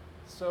point.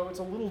 So it's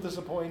a little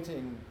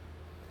disappointing,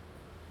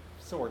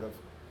 sort of,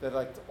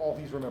 that all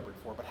he's remembered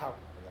for, but how?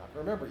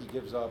 Remember, he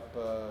gives up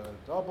a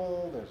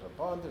double, there's a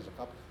bunt, there's a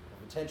couple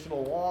of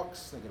intentional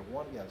walks, they get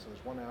 1, so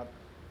there's 1 out,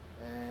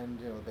 and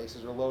the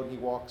bases are loaded, he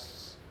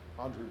walks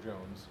Andrew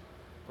Jones,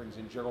 brings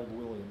in Gerald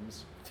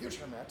Williams,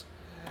 future Met,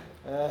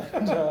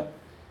 and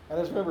I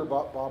just remember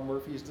Bob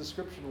Murphy's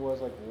description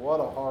was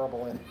what a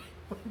horrible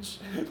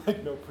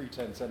inning, no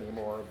pretense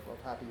anymore of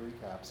happy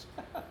recaps.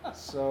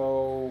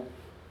 So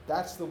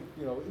that's in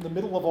the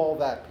middle of all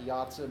that,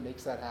 Piazza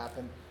makes that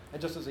happen,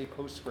 and just as a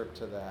postscript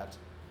to that,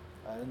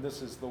 and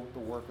this is the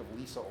work of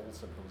Lisa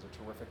Olson, who was a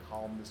terrific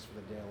columnist for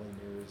the Daily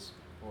News,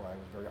 who I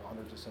was very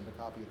honored to send a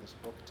copy of this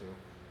book to.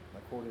 I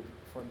quoted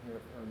from here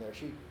and there.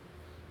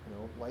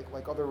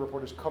 like other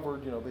reporters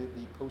covered,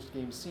 the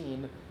post-game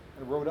scene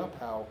and wrote up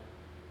how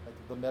like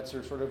the Mets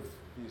are sort of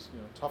these,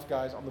 tough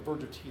guys on the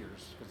verge of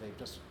tears because they've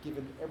just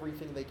given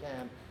everything they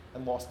can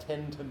and lost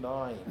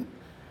 10-9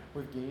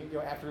 with game,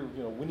 after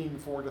winning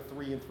 4-3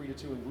 and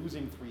 3-2 and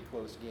losing 3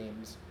 close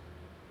games.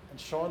 And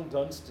Sean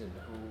Dunston,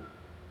 who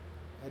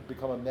had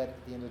become a Met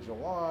at the end of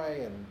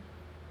July and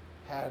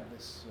had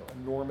this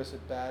enormous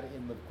at bat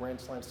in the Grand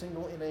Slam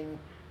single inning,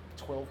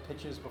 12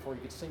 pitches before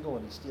he could single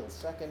and he steals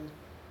second.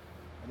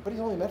 But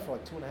he's only Met for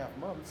like 2.5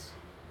 months.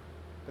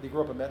 But he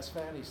grew up a Mets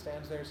fan. He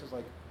stands there and says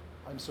like,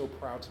 I'm so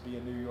proud to be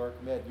a New York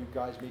Met. You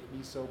guys make me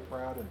so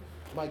proud. And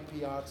Mike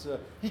Piazza,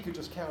 he could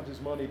just count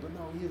his money, but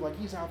no,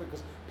 he's out there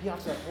because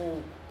Piazza that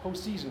whole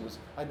postseason was,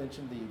 I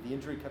mentioned the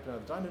injury kept him out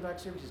of the Diamondback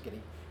series. He's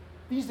getting,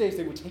 these days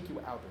they would take you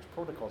out. There's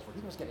protocols for it.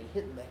 He was getting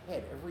hit in the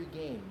head every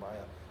game by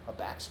a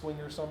backswing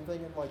or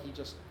something, and like he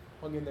just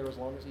hung in there as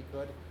long as he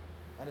could.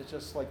 And it's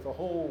just like the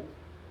whole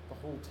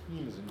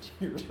team is in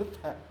tears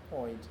at that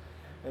point.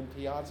 And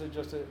Piazza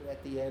just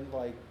at the end,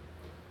 like,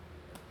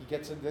 he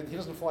gets in, he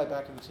doesn't fly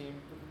back to the team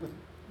with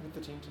the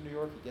team to New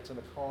York. He gets in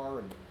a car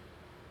and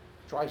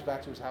drives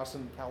back to his house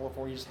in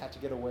California. He just had to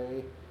get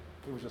away.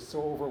 It was just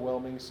so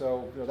overwhelming.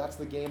 So that's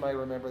the game I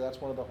remember.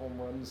 That's one of the home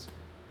runs.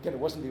 Again, it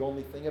wasn't the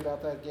only thing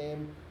about that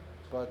game,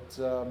 but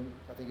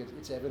I think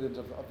it's evidence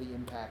of the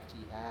impact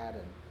he had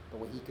and the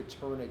way he could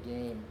turn a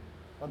game.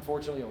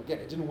 Unfortunately, again,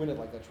 it didn't win it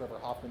like that Trevor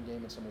Hoffman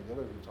game and some of the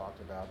others we talked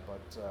about,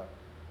 but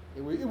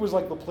it was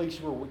like the place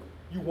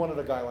you wanted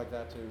a guy like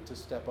that to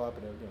step up,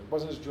 and it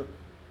wasn't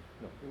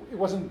it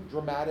wasn't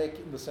dramatic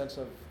in the sense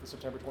of the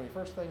September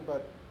 21st thing,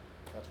 but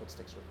that's what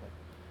sticks with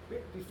me.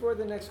 Before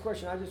the next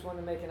question, I just want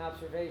to make an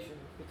observation,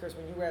 because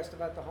when you asked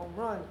about the home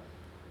run,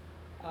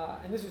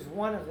 and this is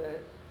one of the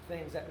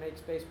things that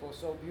makes baseball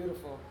so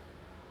beautiful,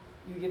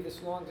 you give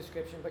this long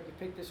description, but you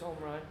pick this home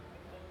run,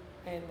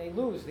 and they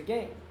lose the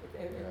game.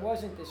 It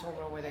wasn't this home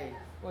run it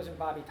wasn't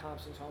Bobby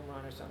Thompson's home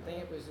run or something.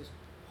 It was this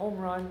home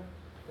run,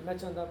 the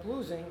Mets ended up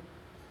losing,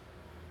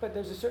 but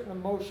there's a certain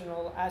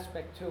emotional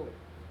aspect to it.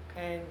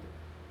 And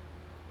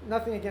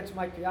nothing against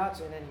Mike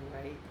Piazza in any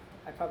way.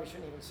 I probably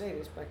shouldn't even say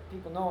this, but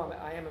people know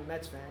I am a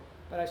Mets fan.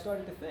 But I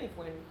started to think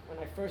when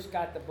I first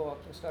got the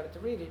book and started to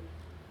read it,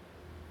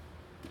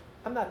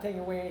 I'm not taking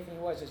away anything he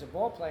was as a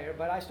ball player,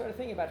 but I started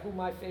thinking about who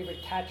my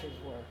favorite catchers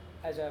were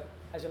as a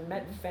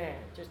Met fan.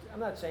 Just, I'm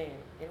not saying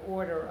in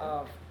order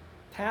of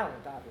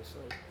talent,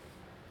 obviously.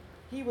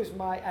 He was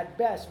at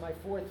best, my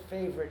 4th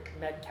favorite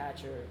Met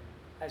catcher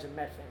as a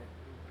Met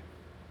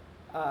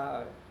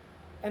fan.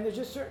 And there's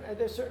just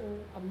certain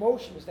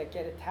emotions that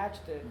get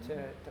attached to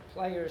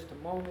players, to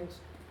moments.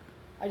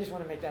 I just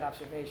want to make that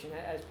observation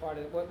as part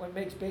of what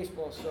makes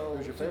baseball so.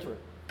 Who's your favorite?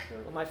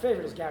 Well, my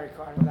favorite is Gary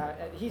Carter.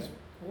 He's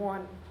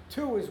 1,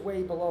 2 is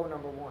way below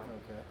number 1.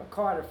 Okay. But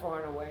Carter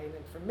far and away. And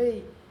then for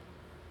me,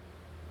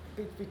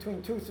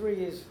 between 2, 3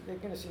 is, they're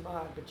going to seem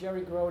odd, but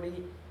Jerry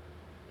Grody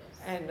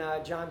and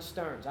John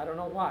Stearns. I don't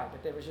know why,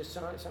 but there was just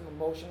some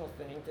emotional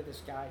thing to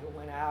this guy who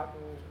went out,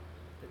 and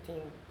the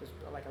team was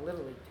like a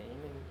Little League team,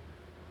 and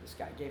this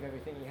guy gave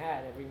everything he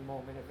had every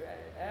moment.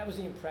 That was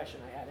the impression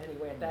I had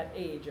anyway at that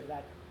age of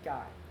that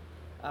guy.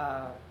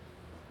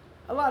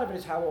 A lot of it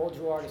is how old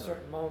you are at a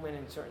certain moment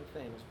and certain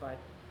things, but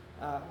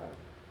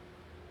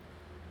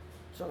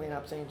certainly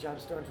not saying John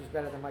Stearns was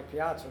better than Mike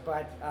Piazza,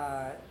 but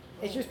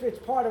it's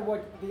part of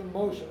what the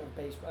emotion of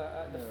baseball,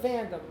 the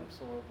fandom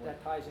Absolutely.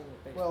 that ties in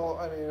with baseball. Well,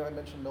 I mean, I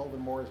mentioned Melvin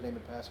Moore's name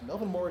in passing.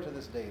 Melvin Moore to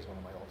this day is one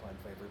of my all-time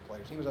favorite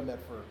players. He was a Met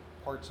for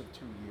parts of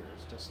 2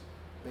 years, just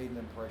made an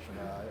impression.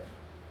 I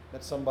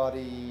met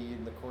somebody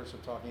in the course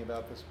of talking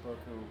about this book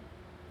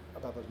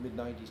about those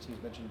mid-90s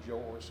teams, mentioned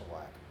Joe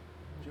Orsulak,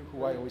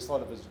 who I always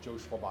thought of as Joe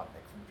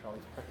Slobodnik from Charlie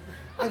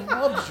Brown.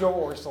 I love Joe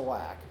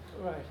Orsulak.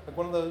 Right. Like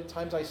one of the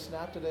times I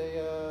snapped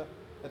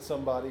at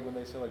somebody when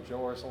they said like Joe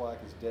Orsulak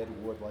is dead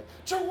wood, like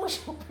Joe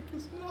Orsulak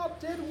is not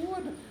dead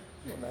wood.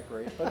 Isn't that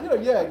great? But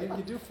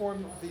you do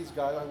form these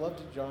guys. I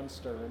loved John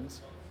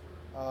Stearns.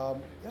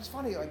 It's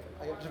funny. Like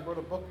I just wrote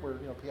a book where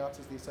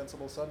Piazza's the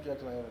sensible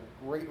subject, and I have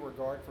a great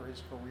regard for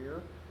his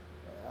career.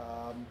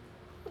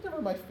 Was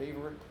never my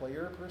favorite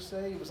player per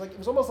se. It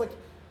was almost like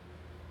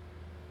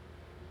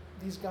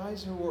these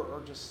guys who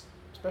are just,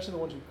 especially the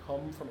ones who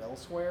come from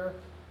elsewhere.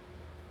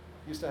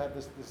 Used to have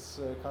this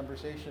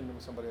conversation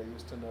with somebody I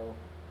used to know,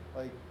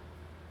 like,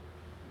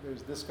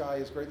 there's this guy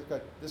is great.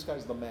 This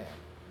guy's the man.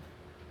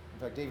 In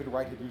fact, David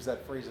Wright had used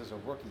that phrase as a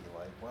rookie.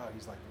 Like, wow,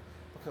 he's like,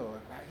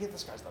 look,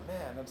 this guy's the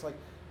man. And it's like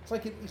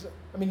he's.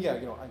 I mean, I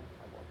love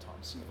Tom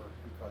Seaver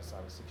because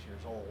I was 6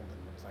 years old and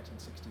it was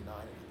 1969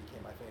 and he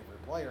became my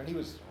favorite player, and he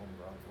was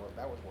homegrown for what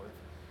that was worth.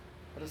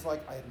 But it's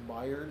like I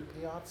admired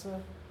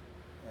Piazza,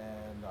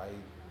 and I,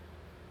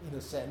 in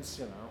a sense,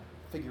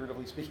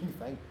 figuratively speaking,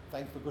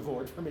 thank the good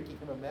Lord for making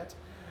him a Met.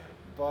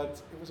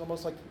 But it was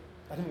almost like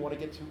I didn't want to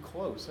get too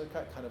close. It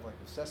got kind of like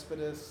with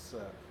Cespedes,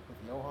 with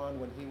Johan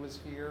when he was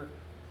here,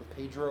 with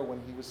Pedro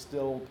when he was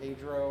still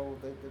Pedro,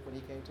 when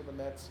he came to the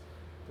Mets.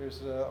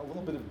 There's a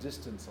little bit of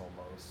distance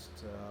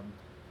almost.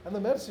 And the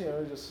Mets,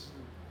 just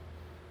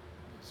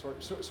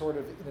sort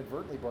of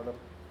inadvertently brought up,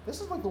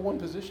 this is like the one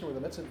position where the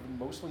Mets have been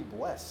mostly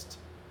blessed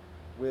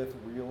with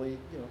really,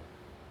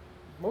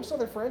 most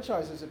other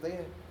franchises, if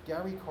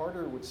Gary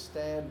Carter would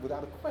stand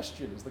without a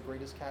question as the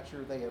greatest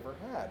catcher they ever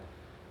had.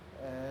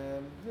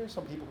 And there's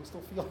some people who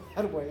still feel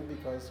that way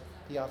because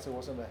Piazza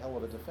wasn't a hell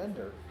of a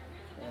defender.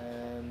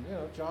 And,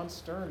 John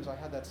Stearns, I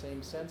had that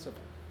same sense of,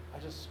 I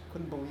just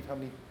couldn't believe how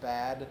many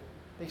bad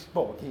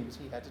baseball games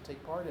he had to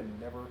take part in,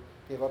 never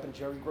gave up. And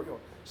Jerry Grote,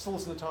 still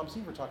listen to Tom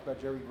Seaver talk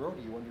about Jerry Grote,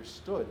 you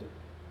understood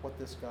what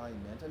this guy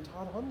meant. And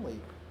Todd Hundley,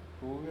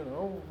 who,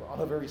 on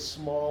a very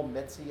small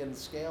Metsian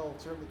scale,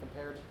 certainly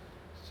compared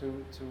to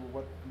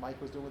what Mike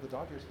was doing with the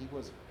Dodgers, he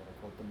was,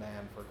 quote, the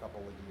man for a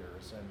couple of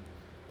years. And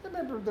I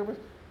remember there was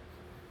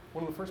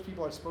one of the first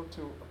people I spoke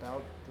to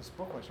about this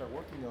book when I started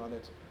working on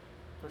it.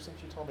 First thing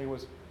she told me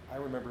was, I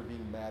remember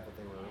being mad that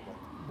they were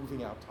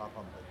moving out Todd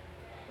Hundley.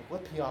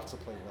 Let Piazza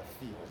play left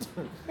field.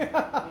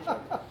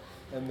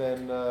 And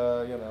then,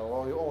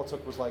 all it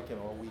took was a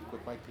week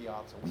with Mike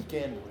Piazza, a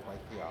weekend with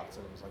Mike Piazza.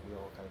 It was like we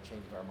all kind of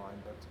changed our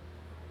mind. But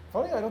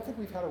funny, I don't think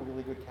we've had a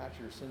really good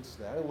catcher since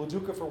then.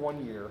 LaDuca for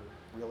 1 year,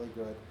 really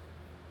good.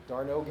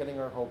 Darno getting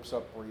our hopes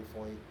up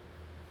briefly.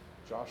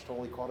 Josh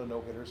Tolley caught a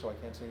no-hitter, so I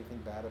can't say anything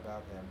bad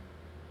about him.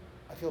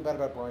 I feel bad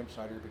about Brian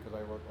Schneider because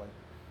I wrote, I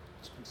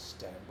just couldn't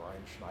stand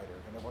Brian Schneider.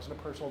 And it wasn't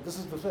a personal, this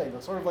is the thing.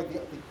 It's sort of like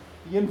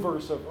the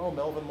inverse of,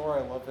 Melvin Moore,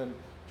 I love him.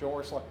 Joe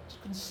Orsolak, I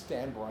just couldn't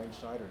stand Brian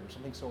Schneider. There's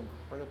something so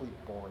incredibly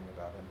boring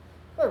about him.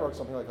 I wrote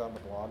something like that on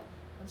the blog,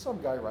 and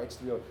some guy writes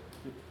to me,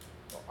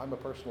 I'm a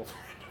personal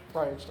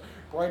friend of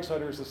Brian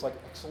Schneider is this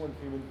excellent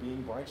human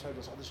being. Brian Schneider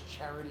does all this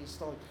charity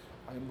stuff.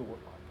 I am the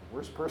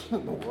worst person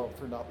in the world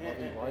for not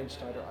loving Brian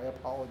Schneider. I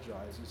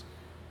apologize.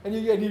 And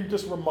you're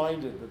just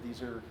reminded that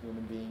these are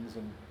human beings,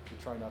 and you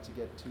try not to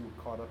get too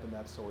caught up in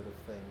that sort of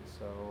thing.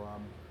 So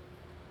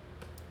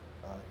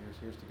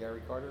here's to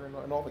Gary Carter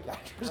and all the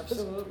catchers.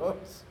 Absolutely.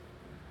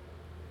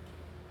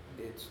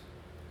 It's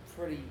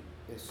pretty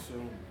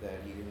assumed that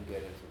he didn't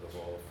get into the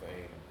Hall of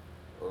Fame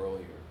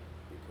earlier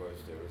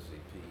because there was a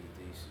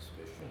PED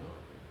suspicion on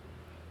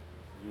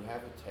him. You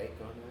have a take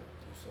on that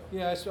yourself?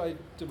 Yeah, I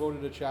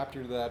devoted a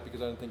chapter to that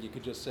because I don't think you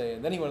could just say,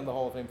 and then he went in the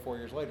Hall of Fame 4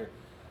 years later.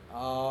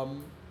 I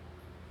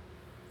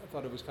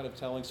thought it was kind of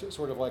telling,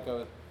 sort of like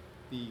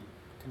the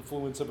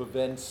confluence of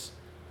events.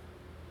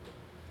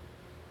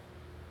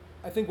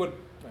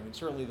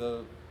 Certainly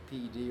the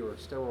PED or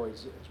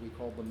steroids, as we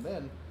called them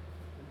then,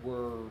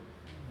 were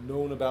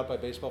known about by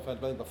baseball fans.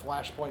 But I think the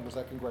flashpoint was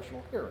that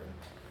congressional hearing,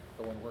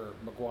 the one where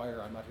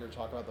McGuire, I'm not here to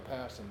talk about the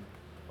past, and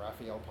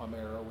Rafael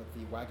Palmeiro with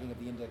the wagging of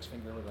the index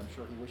finger that I'm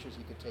sure he wishes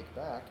he could take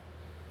back.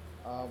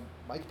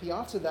 Mike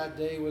Piazza that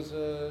day was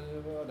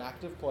an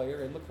active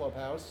player in the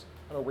clubhouse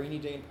on a rainy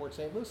day in Port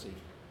St. Lucie.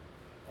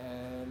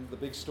 And the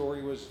big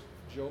story was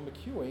Joe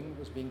McEwing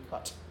was being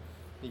cut,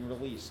 being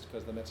released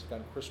because the Mets had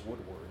gotten Chris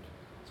Woodward.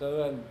 So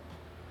then,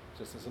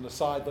 just as an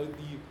aside, the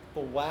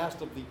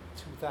last of the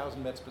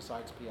 2000 Mets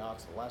besides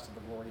Piazza, the last of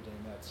the Glory Day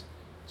Mets,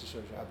 just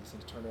shows you how these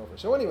things turn over.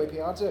 So anyway,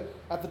 Piazza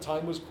at the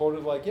time was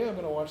quoted like, I'm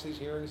going to watch these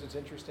hearings, it's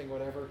interesting,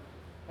 whatever.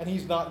 And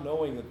he's not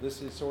knowing that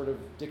this is sort of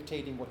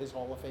dictating what his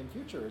Hall of Fame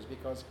future is,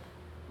 because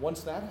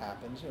once that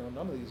happens,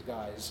 none of these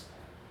guys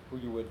who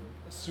you would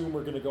assume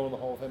are going to go in the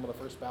Hall of Fame on the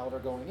first ballot are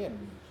going in.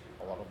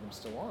 A lot of them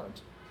still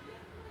aren't.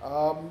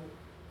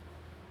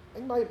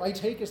 And my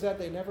take is that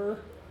they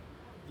never,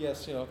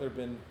 yes, there have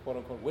been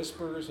quote-unquote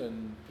whispers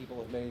and people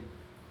have made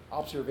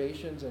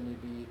observations, and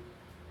you'd be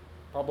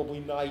probably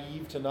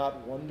naive to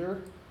not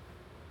wonder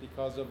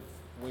because of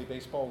the way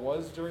baseball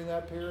was during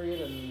that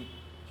period. And,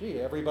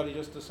 everybody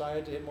just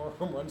decided to hit more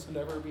home runs than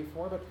ever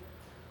before. But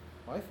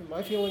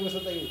my feeling was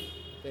that they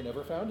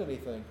never found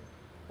anything.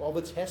 All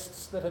the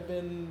tests that have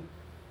been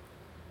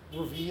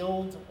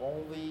revealed,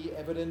 all the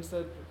evidence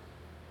the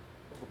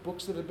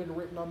books that have been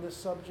written on this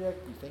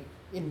subject, you think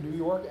in New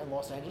York and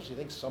Los Angeles, you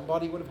think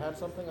somebody would have had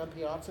something on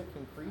Piazza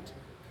concrete?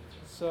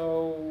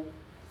 So,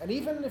 and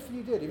even if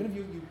you did, even if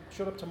you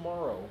showed up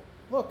tomorrow,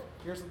 look,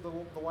 here's the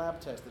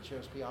lab test that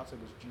shows Piazza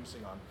was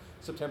juicing on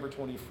September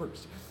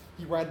 21st.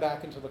 He ran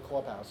back into the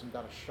clubhouse and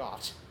got a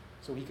shot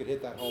so he could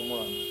hit that home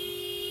run.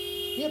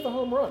 He hit the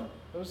home run.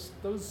 Those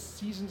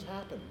seasons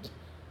happened.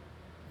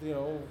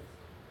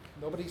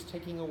 Nobody's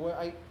taking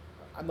away.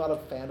 I'm not a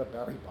fan of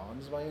Barry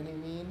Bonds by any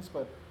means,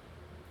 but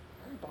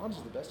Barry Bonds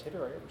is the best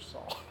hitter I ever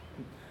saw.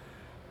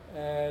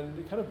 And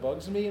it kind of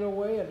bugs me in a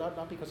way, and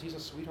not because he's a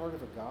sweetheart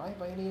of a guy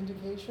by any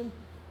indication.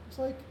 It's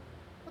like,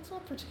 let's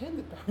not pretend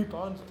that Barry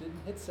Bonds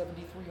didn't hit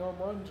 73 home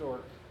runs or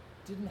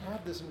didn't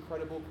have this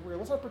incredible career.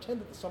 Let's not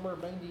pretend that the summer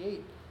of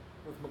 '98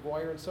 with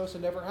McGuire and Sosa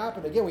never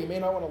happened. Again, we may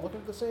not want to look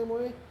at it the same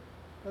way,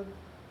 but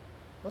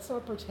let's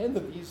not pretend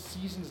that these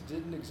seasons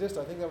didn't exist.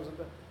 I think that was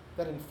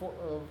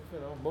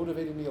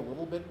motivated me a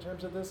little bit in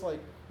terms of this. Like,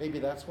 maybe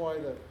that's why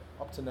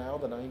up to now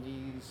the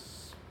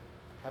 '90s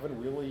haven't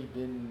really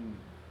been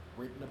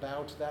written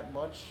about that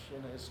much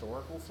in a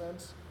historical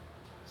sense.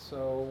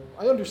 So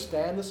I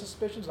understand the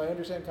suspicions. I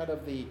understand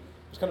it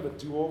was kind of a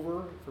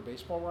do-over for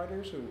baseball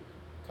writers who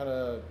kind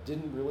of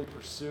didn't really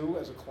pursue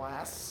as a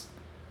class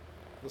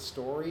the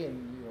story,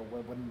 and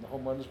when the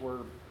home runs were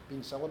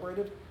being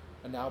celebrated,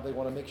 and now they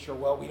want to make sure.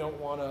 Well, we don't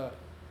want to.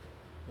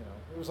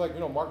 It was like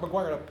Mark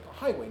McGwire had a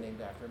highway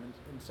named after him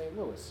in St.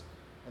 Louis,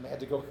 and they had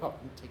to go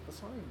up and take the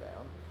sign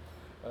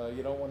down.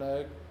 You don't want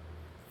to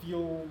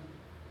feel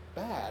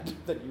bad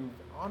that you've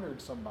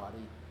honored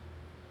somebody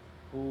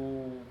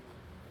who,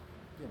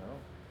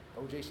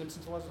 O.J.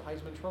 Simpson still has a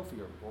Heisman Trophy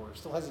or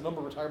still has a number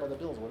retired by the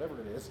Bills, whatever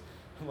it is.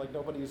 And like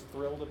nobody's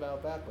thrilled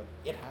about that, but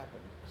it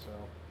happened. So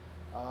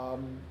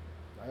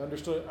I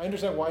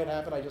understand why it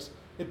happened.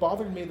 It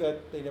bothered me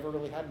that they never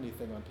really had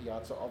anything on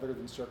Piazza other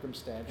than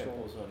circumstantial.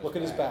 Pimples on his Look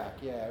at his back. back.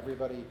 Yeah,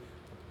 everybody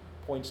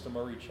points to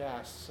Murray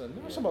Chass, and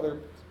there were some other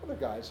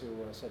guys who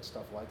said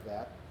stuff like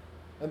that,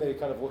 and they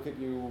kind of look at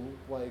you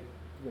like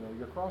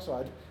you're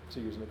cross-eyed, to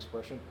use an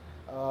expression,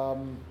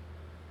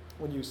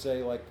 when you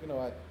say like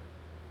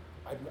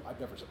I've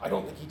never. I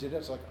don't think he did it.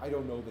 It's like I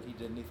don't know that he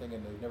did anything,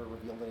 and they've never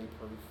revealed any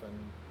proof.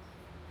 And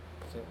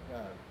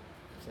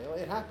say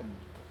it happened.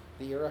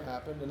 The era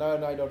happened, and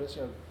I noticed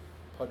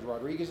Pudge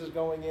Rodriguez is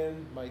going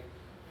in, Mike,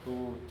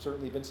 who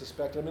certainly been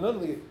suspected. I mean, none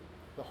of the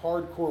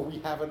hardcore we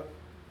haven't.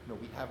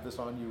 We have this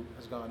on you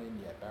has gone in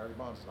yet. Barry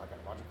Bonds is not gone.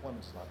 Roger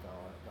Clemens is not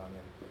gone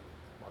in.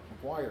 Mark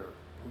McGwire,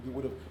 who you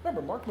would have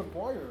remember. Mark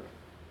McGwire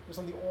was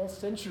on the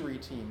All-Century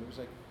team. It was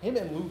like him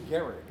and Lou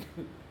Gehrig.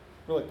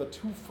 Were like the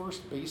two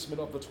first basemen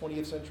of the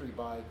 20th century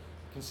by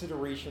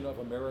consideration of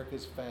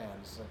America's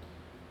fans.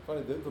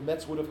 Funny, the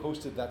Mets would have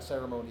hosted that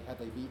ceremony had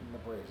they beaten the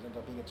Braves. It ended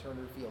up being at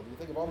Turner Field. You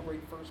think of all the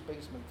great first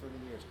basemen through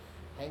the years: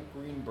 Hank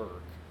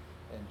Greenberg,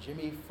 and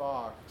Jimmy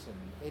Fox,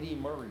 and Eddie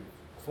Murray,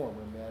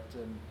 former Met,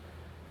 and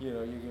you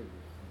get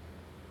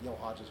Neil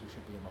Hodges, who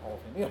should be in the Hall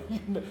of Fame. You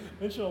can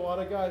mention a lot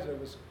of guys. And it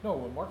was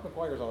when Mark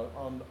McGwire's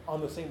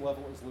on the same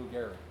level as Lou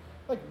Gehrig.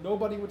 Like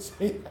nobody would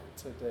say that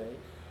today.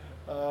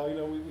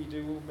 We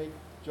do make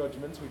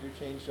judgments, we do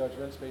change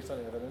judgments based on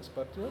evidence,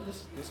 but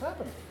this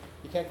happened.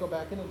 You can't go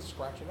back in and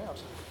scratch it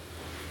out.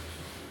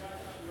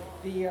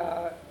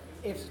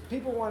 If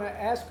people want to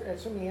ask,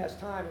 assuming he has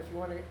time, if you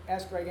want to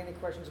ask Greg any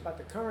questions about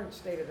the current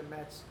state of the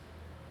Mets,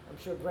 I'm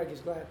sure Greg is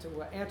glad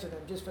to answer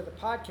them. Just for the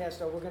podcast,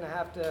 though, we're going to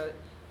have to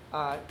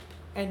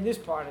end this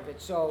part of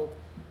it. So,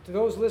 to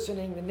those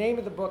listening, the name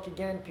of the book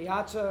again: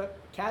 Piazza,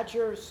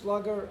 Catcher,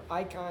 Slugger,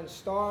 Icon,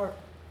 Star.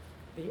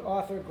 The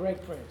author,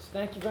 Greg Prince.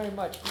 Thank you very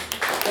much.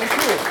 Thank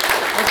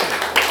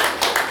you.